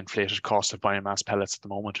 given the inflated cost of biomass pellets at the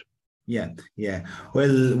moment? Yeah.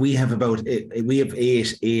 Well, we have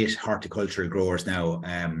eight horticultural growers now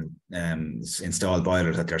installed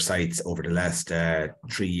boilers at their sites over the last 3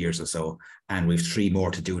 years or so, and we've 3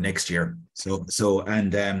 more to do next year. So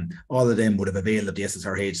all of them would have availed of the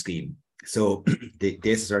SSRH scheme. So the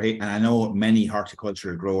SSRH, and I know many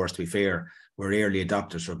horticultural growers, to be fair, were early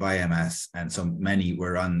adopters for biomass, and many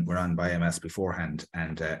were on biomass beforehand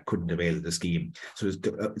and couldn't avail of the scheme. So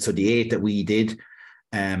the 8 that we did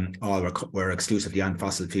all were exclusively on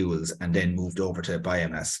fossil fuels and then moved over to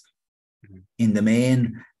biomass. Mm-hmm. In the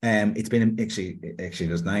main, it's been actually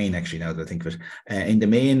there's 9 actually now that I think of it. In the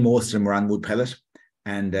main, most of them were on wood pellet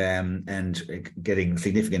and getting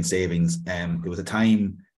significant savings. There was a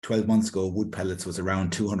time 12 months ago, wood pellets was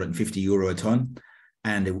around €250 a ton.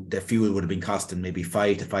 And the fuel would have been costing maybe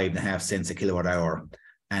 5 to 5.5 cents a kilowatt hour,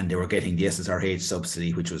 and they were getting the SSRH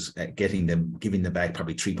subsidy, which was giving them back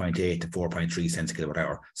probably 3.8 to 4.3 cents a kilowatt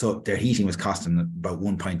hour. So their heating was costing about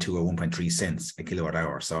 1.2 or 1.3 cents a kilowatt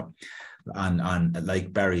hour. So on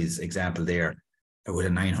like Barry's example there, with a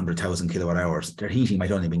 900,000 kilowatt hours, their heating might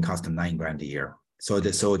only have been costing $9,000 a year. So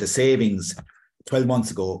the savings 12 months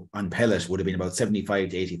ago on pellet would have been about 75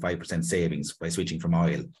 to 85% savings by switching from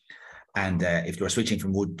oil. And if you were switching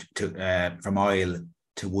from from oil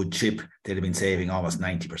to wood chip, they'd have been saving almost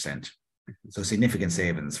 90%. So significant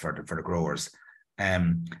savings for the growers.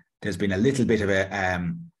 There's been a little bit of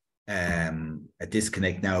a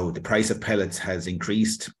disconnect now. The price of pellets has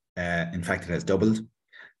increased. In fact, it has doubled.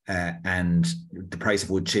 And the price of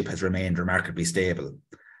wood chip has remained remarkably stable.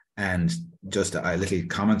 And just a little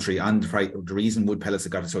commentary on the price. The reason wood pellets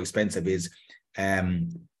have got so expensive is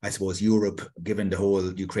I suppose Europe, given the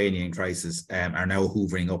whole Ukrainian crisis, are now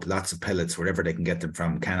hoovering up lots of pellets wherever they can get them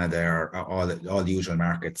from, Canada or all the usual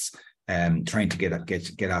markets, trying to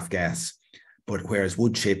get off gas. But whereas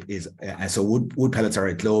wood chip is, so wood pellets are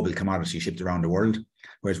a global commodity shipped around the world,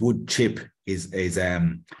 whereas wood chip is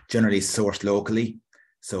generally sourced locally.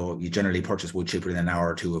 So you generally purchase wood chip within an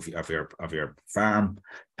hour or two of your farm,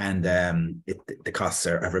 and the costs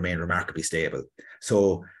have remained remarkably stable.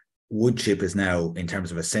 So wood chip is now, in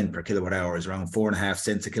terms of a cent per kilowatt hour, is around 4.5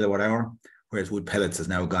 cents a kilowatt hour, whereas wood pellets has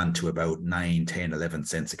now gone to about 9, 10, 11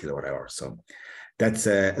 cents a kilowatt hour. So that's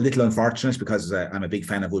a little unfortunate, because I'm a big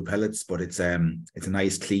fan of wood pellets, but it's a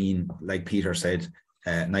nice, clean, like Peter said,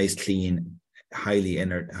 nice, clean, high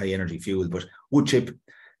energy fuel. But wood chip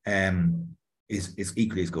is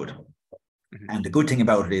equally as good. Mm-hmm. And the good thing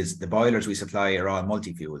about it is the boilers we supply are all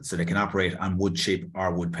multi-fuel, so they can operate on wood chip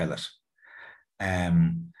or wood pellet.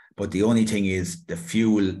 But the only thing is the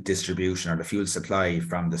fuel distribution or the fuel supply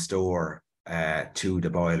from the store to the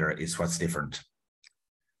boiler is what's different.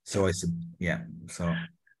 So I said, yeah. So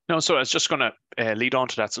no, so I was just going to lead on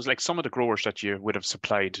to that. So it's like some of the growers that you would have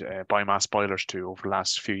supplied biomass boilers to over the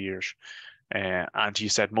last few years, and you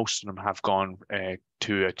said most of them have gone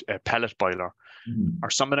to a pellet boiler. Are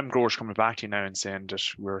some of them growers coming back to you now and saying that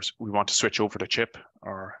we want to switch over to chip?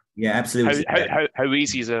 Or yeah, absolutely. How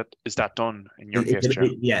easy is that done in your case, Chair?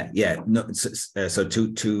 Yeah. No, so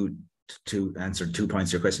to answer 2 points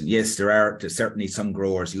to your question, yes, there's certainly some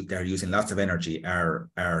growers that are using lots of energy are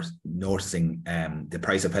noticing the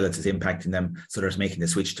price of pellets is impacting them, so they're making the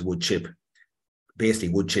switch to wood chip. Basically,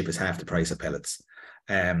 wood chip is half the price of pellets.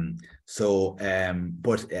 But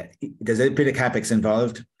there's a bit of capex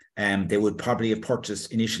involved. They would probably have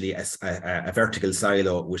purchased initially a vertical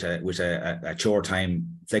silo with a chore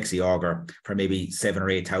time flexi auger for maybe 7,000 or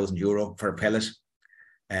 8,000 euro for a pellet.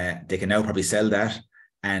 They can now probably sell that,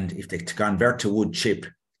 and if they convert to wood chip,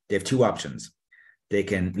 they have two options. They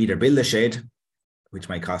can either build a shed, which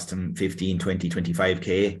might cost them 15, 20,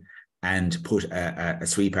 25k, and put a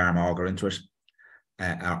sweep arm auger into it.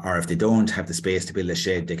 Or if they don't have the space to build a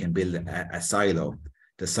shed, they can build a silo.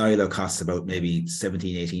 The silo costs about maybe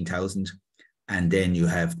 17, 18,000, and then you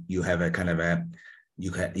have a kind of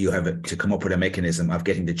to come up with a mechanism of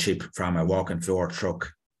getting the chip from a walk-in floor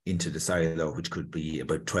truck into the silo, which could be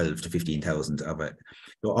about 12 to 15,000 of it.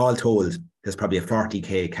 So all told, there's probably a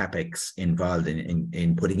 40k capex involved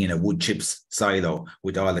in putting in a wood chips silo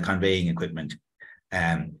with all the conveying equipment,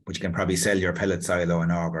 which you can probably sell your pellet silo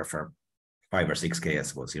and auger for 5 or 6k, I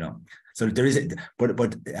suppose, So there is,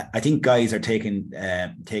 but I think guys are taking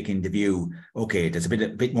the view, okay, there's a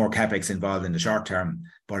bit more capex involved in the short term,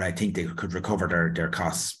 but I think they could recover their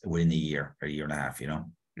costs within a year or a year and a half,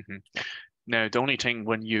 Mm-hmm. Now, the only thing,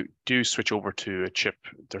 when you do switch over to a chip,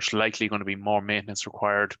 there's likely going to be more maintenance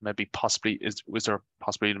required. Maybe was there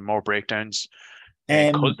possibly more breakdowns?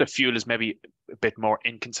 Because the fuel is maybe a bit more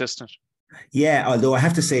inconsistent. Yeah, although I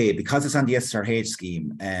have to say, because it's on the SRH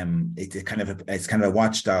scheme, it's kind of a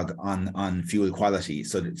watchdog on fuel quality.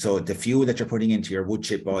 So the fuel that you're putting into your wood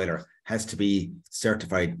chip boiler has to be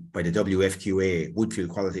certified by the WFQA, Wood Fuel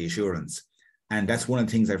Quality Assurance. And that's one of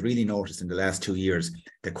the things I've really noticed in the last 2 years.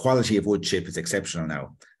 The quality of wood chip is exceptional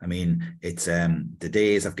now. I mean, it's the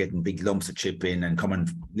days of getting big lumps of chip in and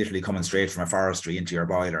literally coming straight from a forestry into your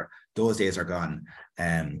boiler, those days are gone.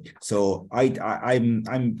 So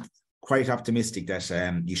I'm quite optimistic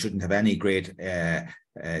that you shouldn't have any great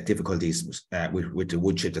difficulties with the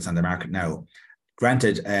wood chip that's on the market now.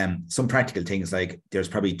 Granted, some practical things, like there's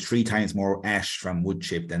probably 3 times more ash from wood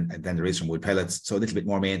chip than there is from wood pellets, so a little bit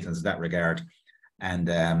more maintenance in that regard. And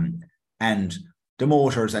the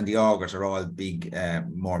motors and the augers are all big,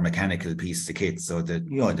 more mechanical pieces of kit, so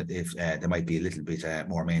that if there might be a little bit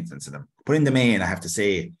more maintenance in them. But in the main, I have to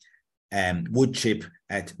say, wood chip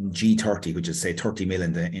at G30, which is say 30 mil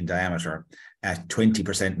in diameter, at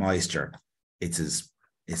 20% moisture, it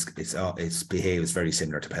behaves very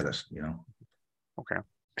similar to pellet. Okay.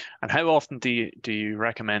 And how often do you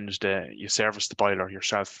recommend you service the boiler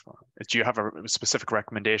yourself? Do you have a specific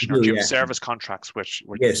recommendation, or do you have service contracts with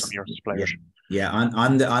some of your suppliers? Yeah.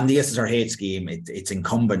 On the SSRH scheme, it's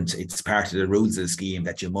incumbent. It's part of the rules of the scheme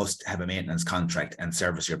that you must have a maintenance contract and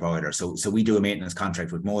service your boiler. So we do a maintenance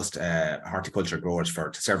contract with most horticulture growers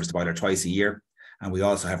to service the boiler twice a year. And we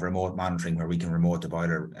also have remote monitoring where we can remote the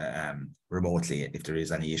boiler remotely if there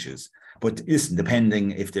is any issues. But listen,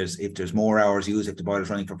 depending if there's more hours used, if the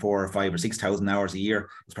boiler's running for 4,000 or 5,000 or 6,000 hours a year,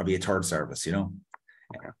 it's probably a third service,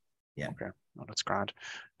 Okay. Yeah. Okay. No, that's grand.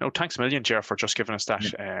 No, thanks a million, Ger, for just giving us that,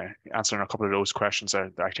 answering a couple of those questions.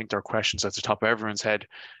 I think there are questions at the top of everyone's head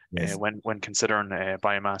when considering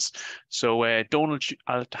biomass. So, Donald,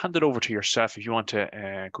 I'll hand it over to yourself if you want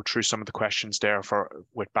to go through some of the questions there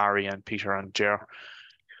with Barry and Peter and Ger.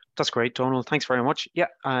 That's great, Donald. Thanks very much.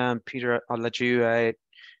 Yeah, Peter, I'll let you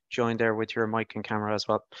join there with your mic and camera as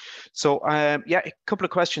well. So yeah, a couple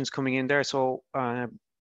of questions coming in there. So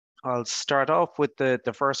I'll start off with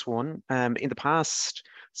the first one. In the past,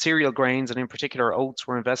 cereal grains and in particular oats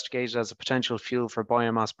were investigated as a potential fuel for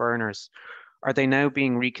biomass burners. Are they now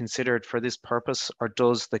being reconsidered for this purpose, or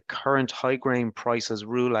does the current high grain prices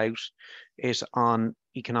rule out it on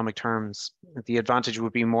economic terms? The advantage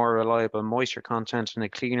would be more reliable moisture content and a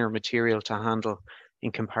cleaner material to handle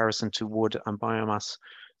in comparison to wood and biomass.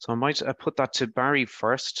 So I might put that to Barry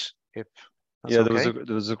first, if that's yeah, okay.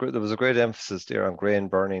 there was a great emphasis there on grain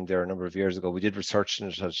burning there a number of years ago. We did research in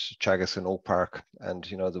it at Teagasc and Oak Park, and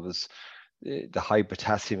you know there was the high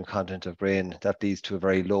potassium content of grain that leads to a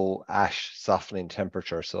very low ash softening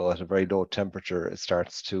temperature. So at a very low temperature, it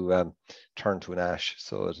starts to turn to an ash.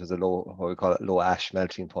 So it has a low, what we call it, low ash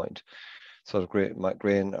melting point. So the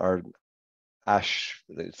grain or ash,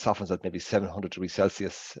 it softens at maybe 700 degrees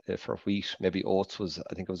Celsius for wheat. Maybe oats was,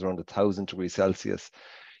 I think it was around 1,000 degrees Celsius,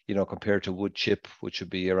 you know, compared to wood chip, which would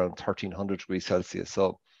be around 1,300 degrees Celsius.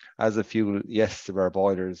 So as a fuel, yes, there are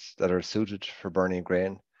boilers that are suited for burning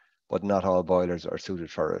grain, but not all boilers are suited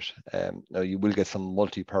for it. Now you will get some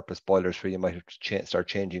multi-purpose boilers where you might have to start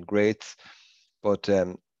changing grates, but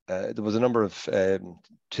there was a number of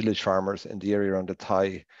tillage farmers in the area around the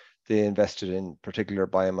Thai. They invested in particular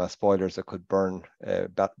biomass boilers that could burn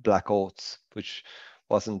black oats, which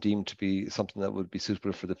wasn't deemed to be something that would be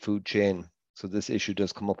suitable for the food chain. So this issue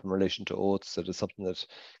does come up in relation to oats, that is something that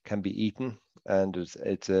can be eaten, and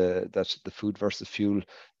that's the food versus fuel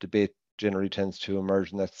debate generally tends to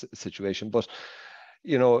emerge in that situation. But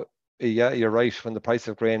you know, yeah, you're right. When the price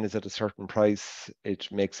of grain is at a certain price,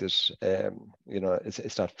 it makes it, you know,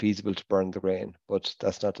 it's not feasible to burn the grain. But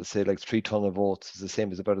that's not to say like 3 tons of oats is the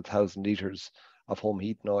same as about 1,000 liters of home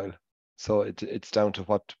heating oil. So it's down to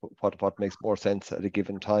what makes more sense at a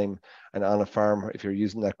given time. And on a farm, if you're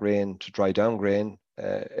using that grain to dry down grain,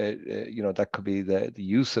 you know, that could be the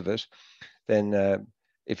use of it. Then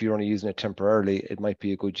if you're only using it temporarily, it might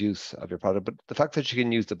be a good use of your product. But the fact that you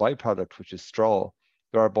can use the byproduct, which is straw,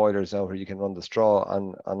 there are boilers now where you can run the straw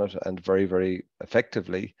on it, and very, very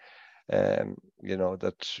effectively. You know,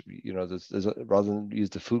 that, you know, rather than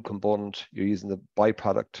use the food component, you're using the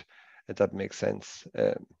byproduct, if that makes sense.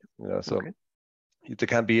 You know, so okay. There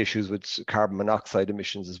can be issues with carbon monoxide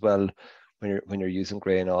emissions as well when you're using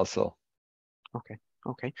grain also. Okay.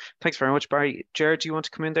 Thanks very much, Barry. Jared, do you want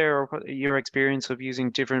to come in there, or what your experience of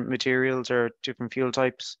using different materials or different fuel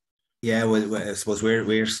types? Yeah, well, I suppose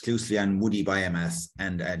we're exclusively on woody biomass,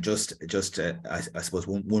 and I suppose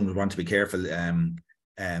one would want to be careful.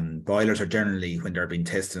 Boilers are generally, when they're being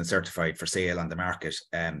tested and certified for sale on the market,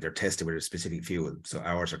 they're tested with a specific fuel. So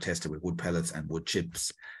ours are tested with wood pellets and wood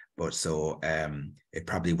chips. But so it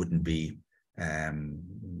probably wouldn't be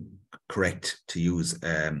correct to use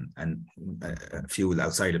fuel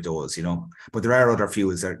outside of those, you know. But there are other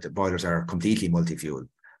fuels that the boilers are completely multi-fuel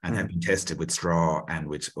and have been tested with straw and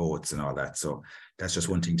with oats and all that. So that's just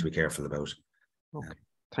one thing to be careful about. Okay.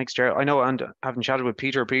 Thanks, Jared. I know, and having chatted with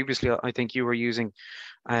Peter previously, I think you were using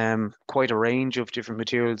quite a range of different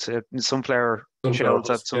materials, sunflower shells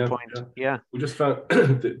at some point. Yeah. We just found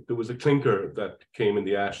there was a clinker that came in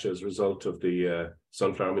the ash as a result of the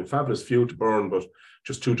sunflower. I mean, fabulous fuel to burn, but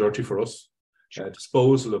just too dirty for us. Sure.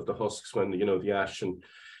 Disposal of the husks when, you know, the ash, and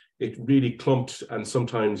it really clumped, and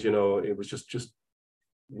sometimes, you know, it was just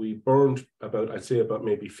we burned about, I'd say about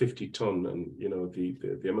maybe 50 ton, and you know, the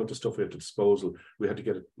amount of stuff we had to disposal, we had to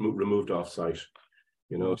get it removed off site,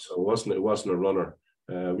 you know. So it wasn't a runner.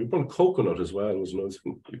 We burned coconut as well, was another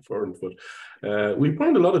thing we burned, but we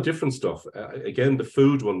burned a lot of different stuff. Again, the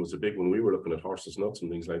food one was a big one. We were looking at horses, nuts and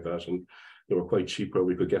things like that, and they were quite cheap where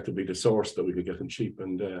we could get to be the source that we could get them cheap.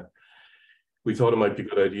 And we thought it might be a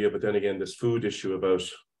good idea, but then again, this food issue about,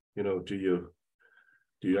 you know, do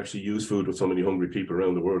you actually use food with so many hungry people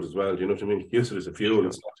around the world as well? Do you know what I mean? Use it as a fuel.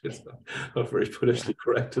 It's not very politically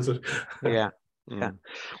correct, is it? Yeah. Yeah.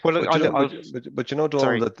 Well, but you know,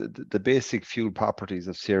 Donald, that the basic fuel properties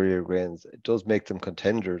of cereal grains, it does make them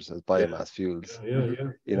contenders as biomass fuels. Yeah.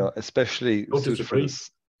 You know, especially suited for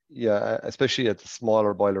this. Yeah, especially at the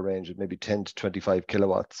smaller boiler range of maybe 10 to 25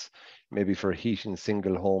 kilowatts, maybe for heating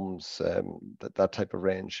single homes, that type of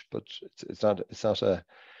range. But it's not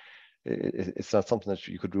something that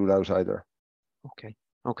you could rule out either.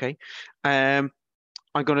 Okay.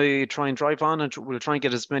 I'm going to try and drive on, and we'll try and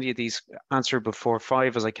get as many of these answered before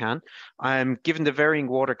 5 as I can. Given the varying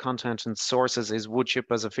water content and sources, is wood chip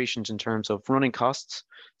as efficient in terms of running costs?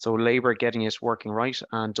 So labor getting it working right,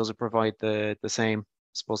 and does it provide the same,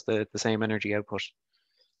 I suppose, the same energy output?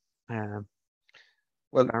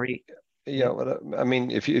 Well, Barry? Yeah, well, I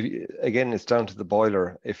mean, if you again, it's down to the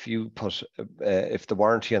boiler. If you put, if the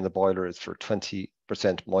warranty on the boiler is for 20%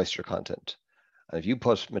 moisture content, and if you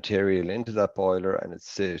put material into that boiler and it's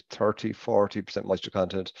say 30, 40% moisture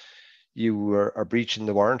content, you are breaching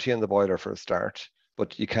the warranty on the boiler for a start.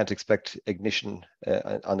 But you can't expect ignition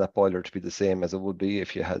on that boiler to be the same as it would be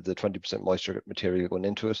if you had the 20% moisture material going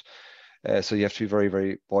into it. So you have to be very,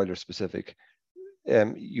 very boiler specific.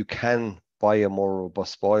 You can buy a more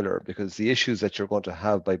robust boiler, because the issues that you're going to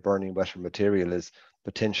have by burning wetter material is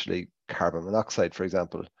potentially carbon monoxide, for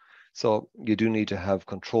example. So you do need to have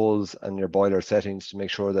controls and your boiler settings to make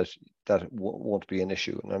sure that that won't be an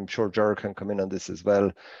issue. And I'm sure Ger can come in on this as well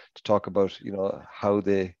to talk about, you know, how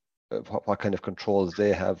they, what kind of controls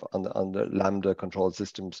they have on the Lambda control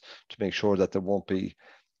systems to make sure that there won't be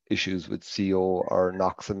issues with CO or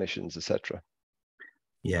NOx emissions, etc.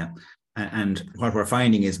 Yeah. And what we're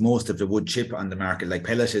finding is most of the wood chip on the market, like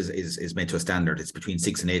pellet is made to a standard. It's between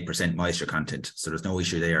 6 and 8% moisture content. So there's no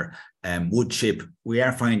issue there. Wood chip, we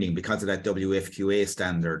are finding, because of that WFQA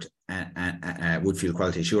standard, wood fuel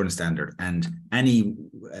quality assurance standard, and any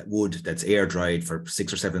wood that's air dried for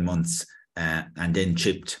 6 or 7 months and then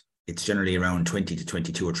chipped, it's generally around 20 to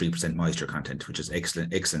 22 or 3% moisture content, which is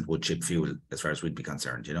excellent wood chip fuel as far as we'd be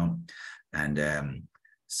concerned, you know. And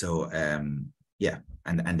yeah,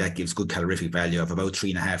 and that gives good calorific value of about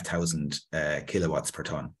 3,500 kilowatts per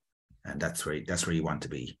ton, and that's where you want to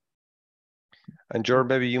be. And Ger,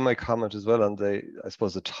 maybe you might comment as well on the, I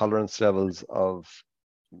suppose, the tolerance levels of,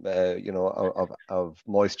 you know, of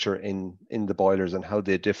moisture in the boilers and how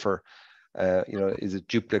they differ. You know, is it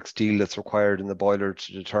duplex steel that's required in the boiler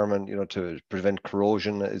to determine, you know, to prevent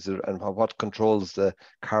corrosion? Is it, and what controls the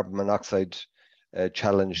carbon monoxide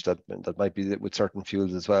challenge that might be with certain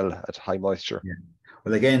fuels as well at high moisture? Yeah.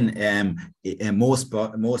 Well, again, most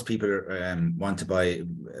people want to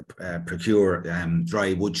procure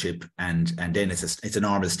dry wood chip, and then it's a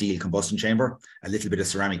normal steel combustion chamber, a little bit of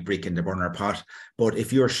ceramic brick in the burner pot. But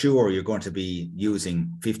if you're sure you're going to be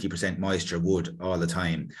using 50% moisture wood all the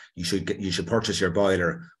time, you should purchase your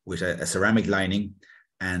boiler with a ceramic lining.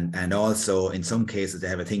 And also, in some cases, they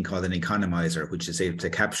have a thing called an economizer, which is able to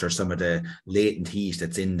capture some of the latent heat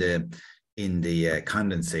that's in the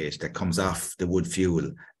condensate that comes off the wood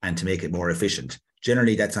fuel, and to make it more efficient.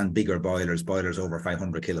 Generally, that's on bigger boilers over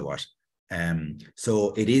 500 kilowatt.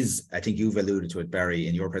 So it is, I think you've alluded to it, Barry,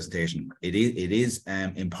 in your presentation. It is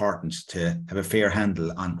important to have a fair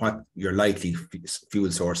handle on what your likely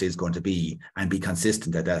fuel source is going to be, and be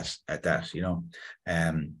consistent at that. You know.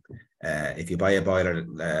 If you buy a boiler,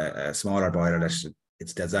 a smaller boiler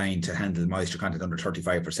it's designed to handle moisture content under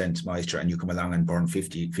 35% moisture, and you come along and burn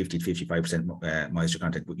 50 to 55% moisture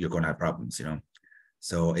content, you're going to have problems, you know.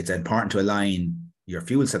 So it's important to align your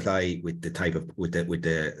fuel supply with the type of with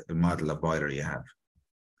the model of boiler you have.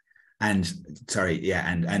 And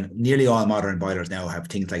nearly all modern boilers now have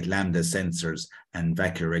things like lambda sensors and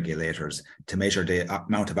vacuum regulators to measure the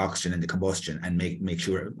amount of oxygen in the combustion and make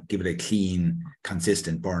sure, give it a clean,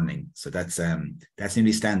 consistent burning. So that's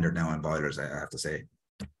nearly standard now on boilers, I have to say.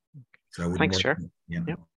 So thanks, Ger.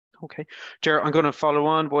 Yeah. Okay, Ger, I'm going to follow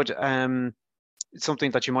on, but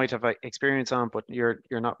something that you might have experience on, but you're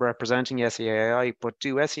not representing SEAI. But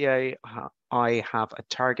do SEAI have a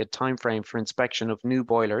target time frame for inspection of new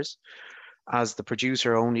boilers, as the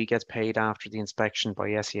producer only gets paid after the inspection by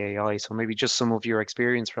SEAI? So maybe just some of your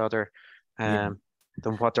experience rather than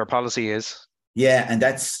what their policy is. Yeah, and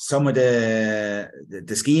that's some of the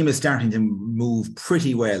scheme is starting to move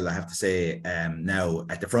pretty well, I have to say, now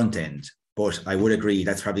at the front end. But I would agree,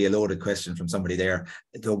 that's probably a loaded question from somebody there.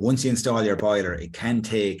 So once you install your boiler, it can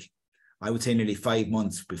take, I would say, nearly 5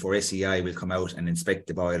 months before SEI will come out and inspect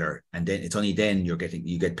the boiler, and then it's only then you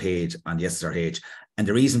get paid on the SSRH. And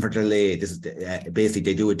the reason for the delay, this is basically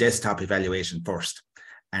they do a desktop evaluation first,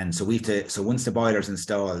 and so once the boiler's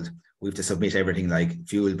installed, we have to submit everything like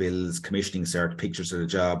fuel bills, commissioning cert, pictures of the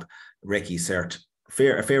job, recce cert.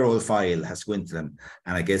 A fair old file has to go into them,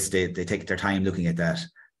 and I guess they take their time looking at that.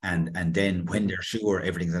 And then when they're sure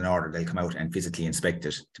everything's in order, they'll come out and physically inspect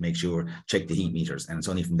it to make sure, check the heat meters. And it's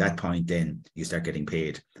only from that point then you start getting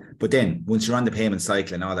paid. But then once you're on the payment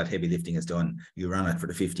cycle and all that heavy lifting is done, you're on it for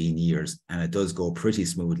the 15 years, and it does go pretty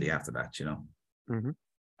smoothly after that, you know. Mm-hmm.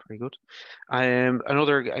 Very good.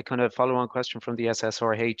 Another kind of follow-on question from the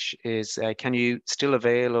SSRH is, can you still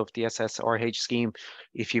avail of the SSRH scheme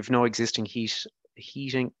if you've no existing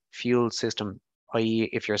heating fuel system, i.e.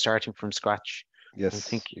 if you're starting from scratch? Yes, I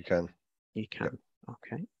think you can. You can. Yep.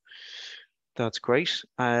 Okay, that's great.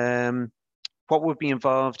 What would be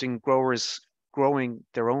involved in growers growing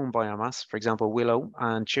their own biomass, for example, willow,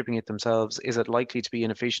 and shipping it themselves, is it likely to be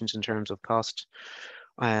inefficient in terms of cost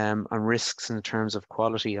and risks in terms of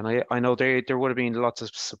quality? And I know there would have been lots of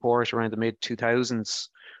support around the mid 2000s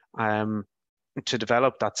to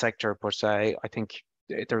develop that sector, but I think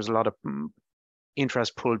there was a lot of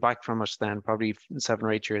interest pulled back from us then, probably 7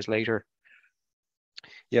 or 8 years later.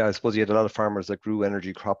 Yeah, I suppose you had a lot of farmers that grew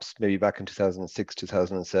energy crops maybe back in 2006,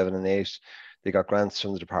 2007 and 8. They got grants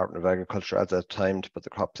from the Department of Agriculture at that time to put the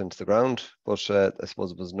crops into the ground. But I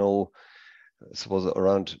suppose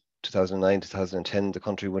around 2009, 2010, the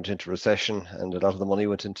country went into recession and a lot of the money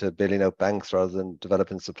went into bailing out banks rather than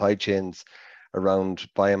developing supply chains around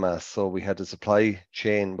biomass. So we had a supply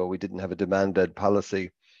chain, but we didn't have a demand-led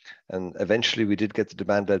policy. And eventually we did get the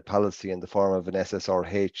demand-led policy in the form of an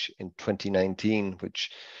SSRH in 2019,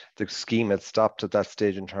 which the scheme had stopped at that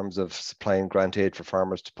stage in terms of supplying grant aid for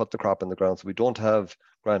farmers to put the crop in the ground. So we don't have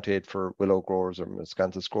grant aid for willow growers or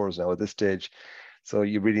miscanthus growers now at this stage. So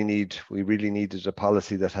we really needed a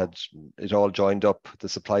policy that had it all joined up, the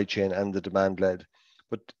supply chain and the demand-led.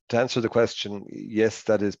 But to answer the question, yes,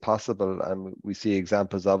 that is possible. And we see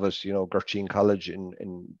examples of it, Gurteen College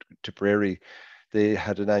in Tipperary, they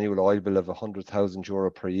had an annual oil bill of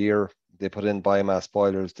 €100,000 per year. They put in biomass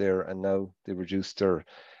boilers there, and now they reduced their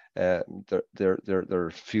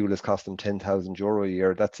fuel has cost them €10,000 a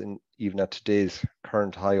year. That's even at today's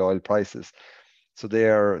current high oil prices. So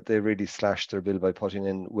they really slashed their bill by putting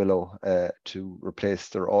in willow to replace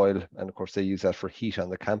their oil, and of course they use that for heat on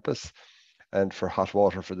the campus and for hot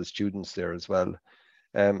water for the students there as well.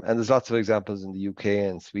 And there's lots of examples in the UK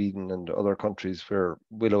and Sweden and other countries where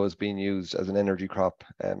willow is being used as an energy crop,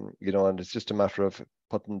 and it's just a matter of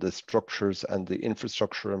putting the structures and the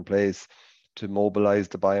infrastructure in place to mobilize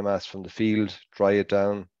the biomass from the field, dry it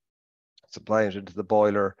down, supply it into the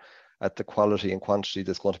boiler at the quality and quantity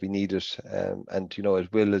that's going to be needed. And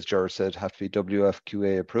it will, as Ger said, have to be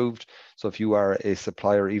WFQA approved. So if you are a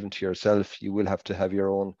supplier, even to yourself, you will have to have your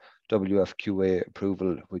own WFQA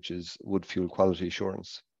approval, which is wood fuel quality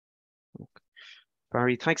assurance.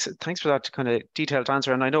 Barry, thanks for that kind of detailed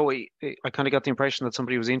answer. And I know I kind of got the impression that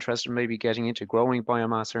somebody was interested in maybe getting into growing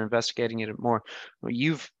biomass or investigating it more.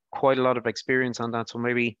 You've quite a lot of experience on that, so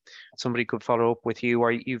maybe somebody could follow up with you,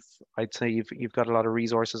 or I'd say you've got a lot of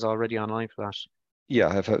resources already online for that.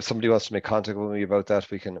 Yeah, if somebody wants to make contact with me about that,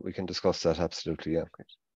 we can discuss that. Absolutely, yeah. Great.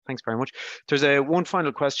 Thanks very much. There's one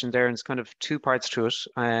final question there, and it's kind of 2 parts to it.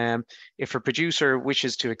 If a producer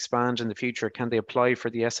wishes to expand in the future, can they apply for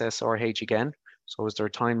the SSRH again? So is there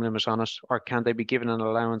a time limit on it, or can they be given an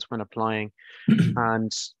allowance when applying?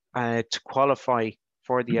 And to qualify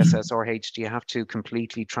for the SSRH, do you have to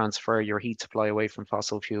completely transfer your heat supply away from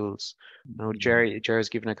fossil fuels? Now, Jerry's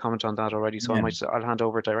given a comment on that already, so I'll hand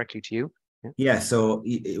over directly to you. Yeah, so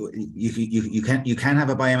you can have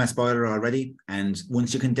a biomass boiler already, and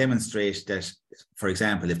once you can demonstrate that, for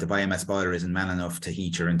example, if the biomass boiler isn't man enough to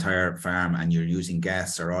heat your entire farm and you're using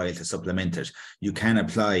gas or oil to supplement it, you can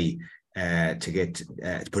apply to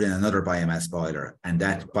put in another biomass boiler, and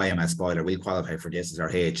that biomass boiler will qualify for the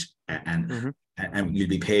SSRH, and you'll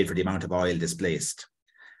be paid for the amount of oil displaced.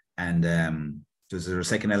 And is there a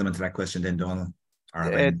second element to that question then, Donald?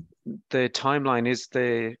 The timeline is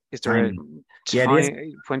there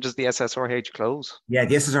when does the SSRH close? Yeah,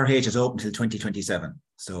 the SSRH is open till 2027,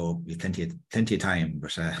 so you've plenty of time.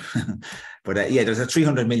 But yeah, there's a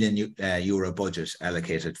 300 million euro budget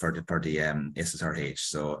allocated for the SSRH.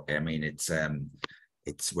 So I mean,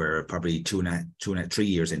 we're probably 3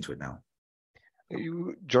 years into it now.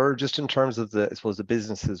 George, just in terms of the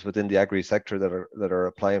businesses within the agri sector that are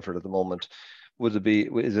applying for it at the moment,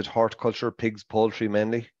 is it horticulture, pigs, poultry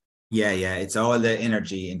mainly? Yeah, it's all the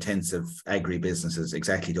energy intensive agri businesses,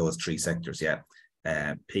 exactly those 3 sectors. Yeah,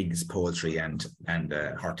 pigs, poultry, and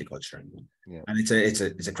horticulture. Yeah. And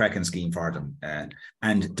it's a cracking scheme for them.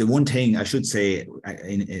 And the one thing I should say,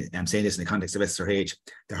 I'm saying this in the context of SSRH,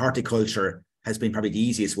 the horticulture has been probably the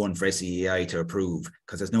easiest one for SEAI to approve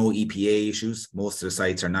because there's no EPA issues. Most of the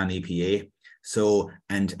sites are non-EPA. So,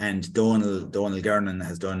 and Donald Gernon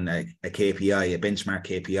has done a KPI, a benchmark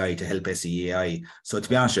KPI to help SEAI. So to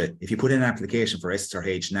be honest with you, if you put in an application for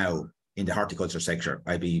SSRH now in the horticulture sector,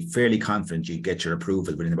 I'd be fairly confident you get your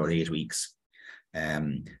approval within about 8 weeks,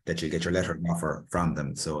 that you'll get your letter of offer from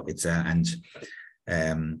them. So it's,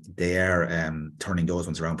 they are turning those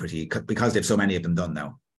ones around pretty, because they've so many of them done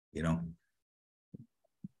now,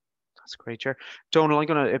 That's great, Chair. Donald, I'm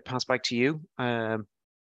going to pass back to you.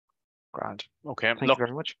 Grand. Okay. Thank you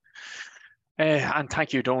very much. And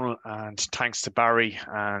thank you, Donald, and thanks to Barry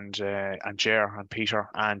and Ger and Peter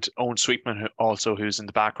and Owen Sweetman, who's in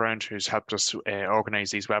the background, who's helped us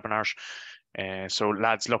organise these webinars. So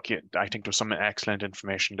lads, look, I think there's some excellent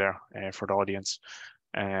information there for the audience.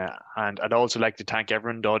 And I'd also like to thank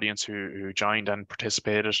everyone in the audience who joined and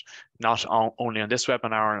participated, not only on this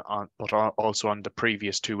webinar, but also on the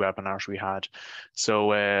previous 2 webinars we had. So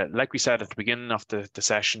like we said at the beginning of the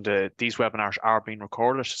session, these webinars are being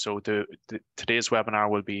recorded. So today's webinar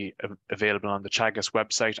will be available on the Teagasc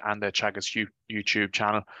website and the Teagasc YouTube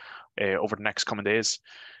channel over the next coming days.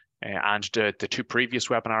 And the 2 previous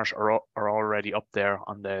webinars are already up there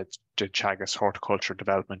on the Teagasc Horticulture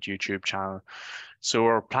Development YouTube channel. So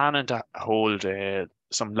we're planning to hold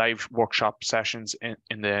some live workshop sessions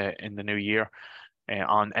in the new year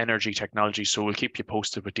on energy technology. So we'll keep you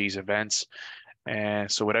posted with these events.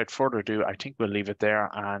 So without further ado, I think we'll leave it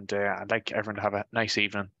there. And I'd like everyone to have a nice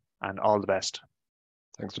evening and all the best.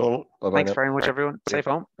 Thanks, Donald. Bye-bye. Thanks very much, everyone. Safe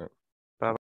home. Yeah.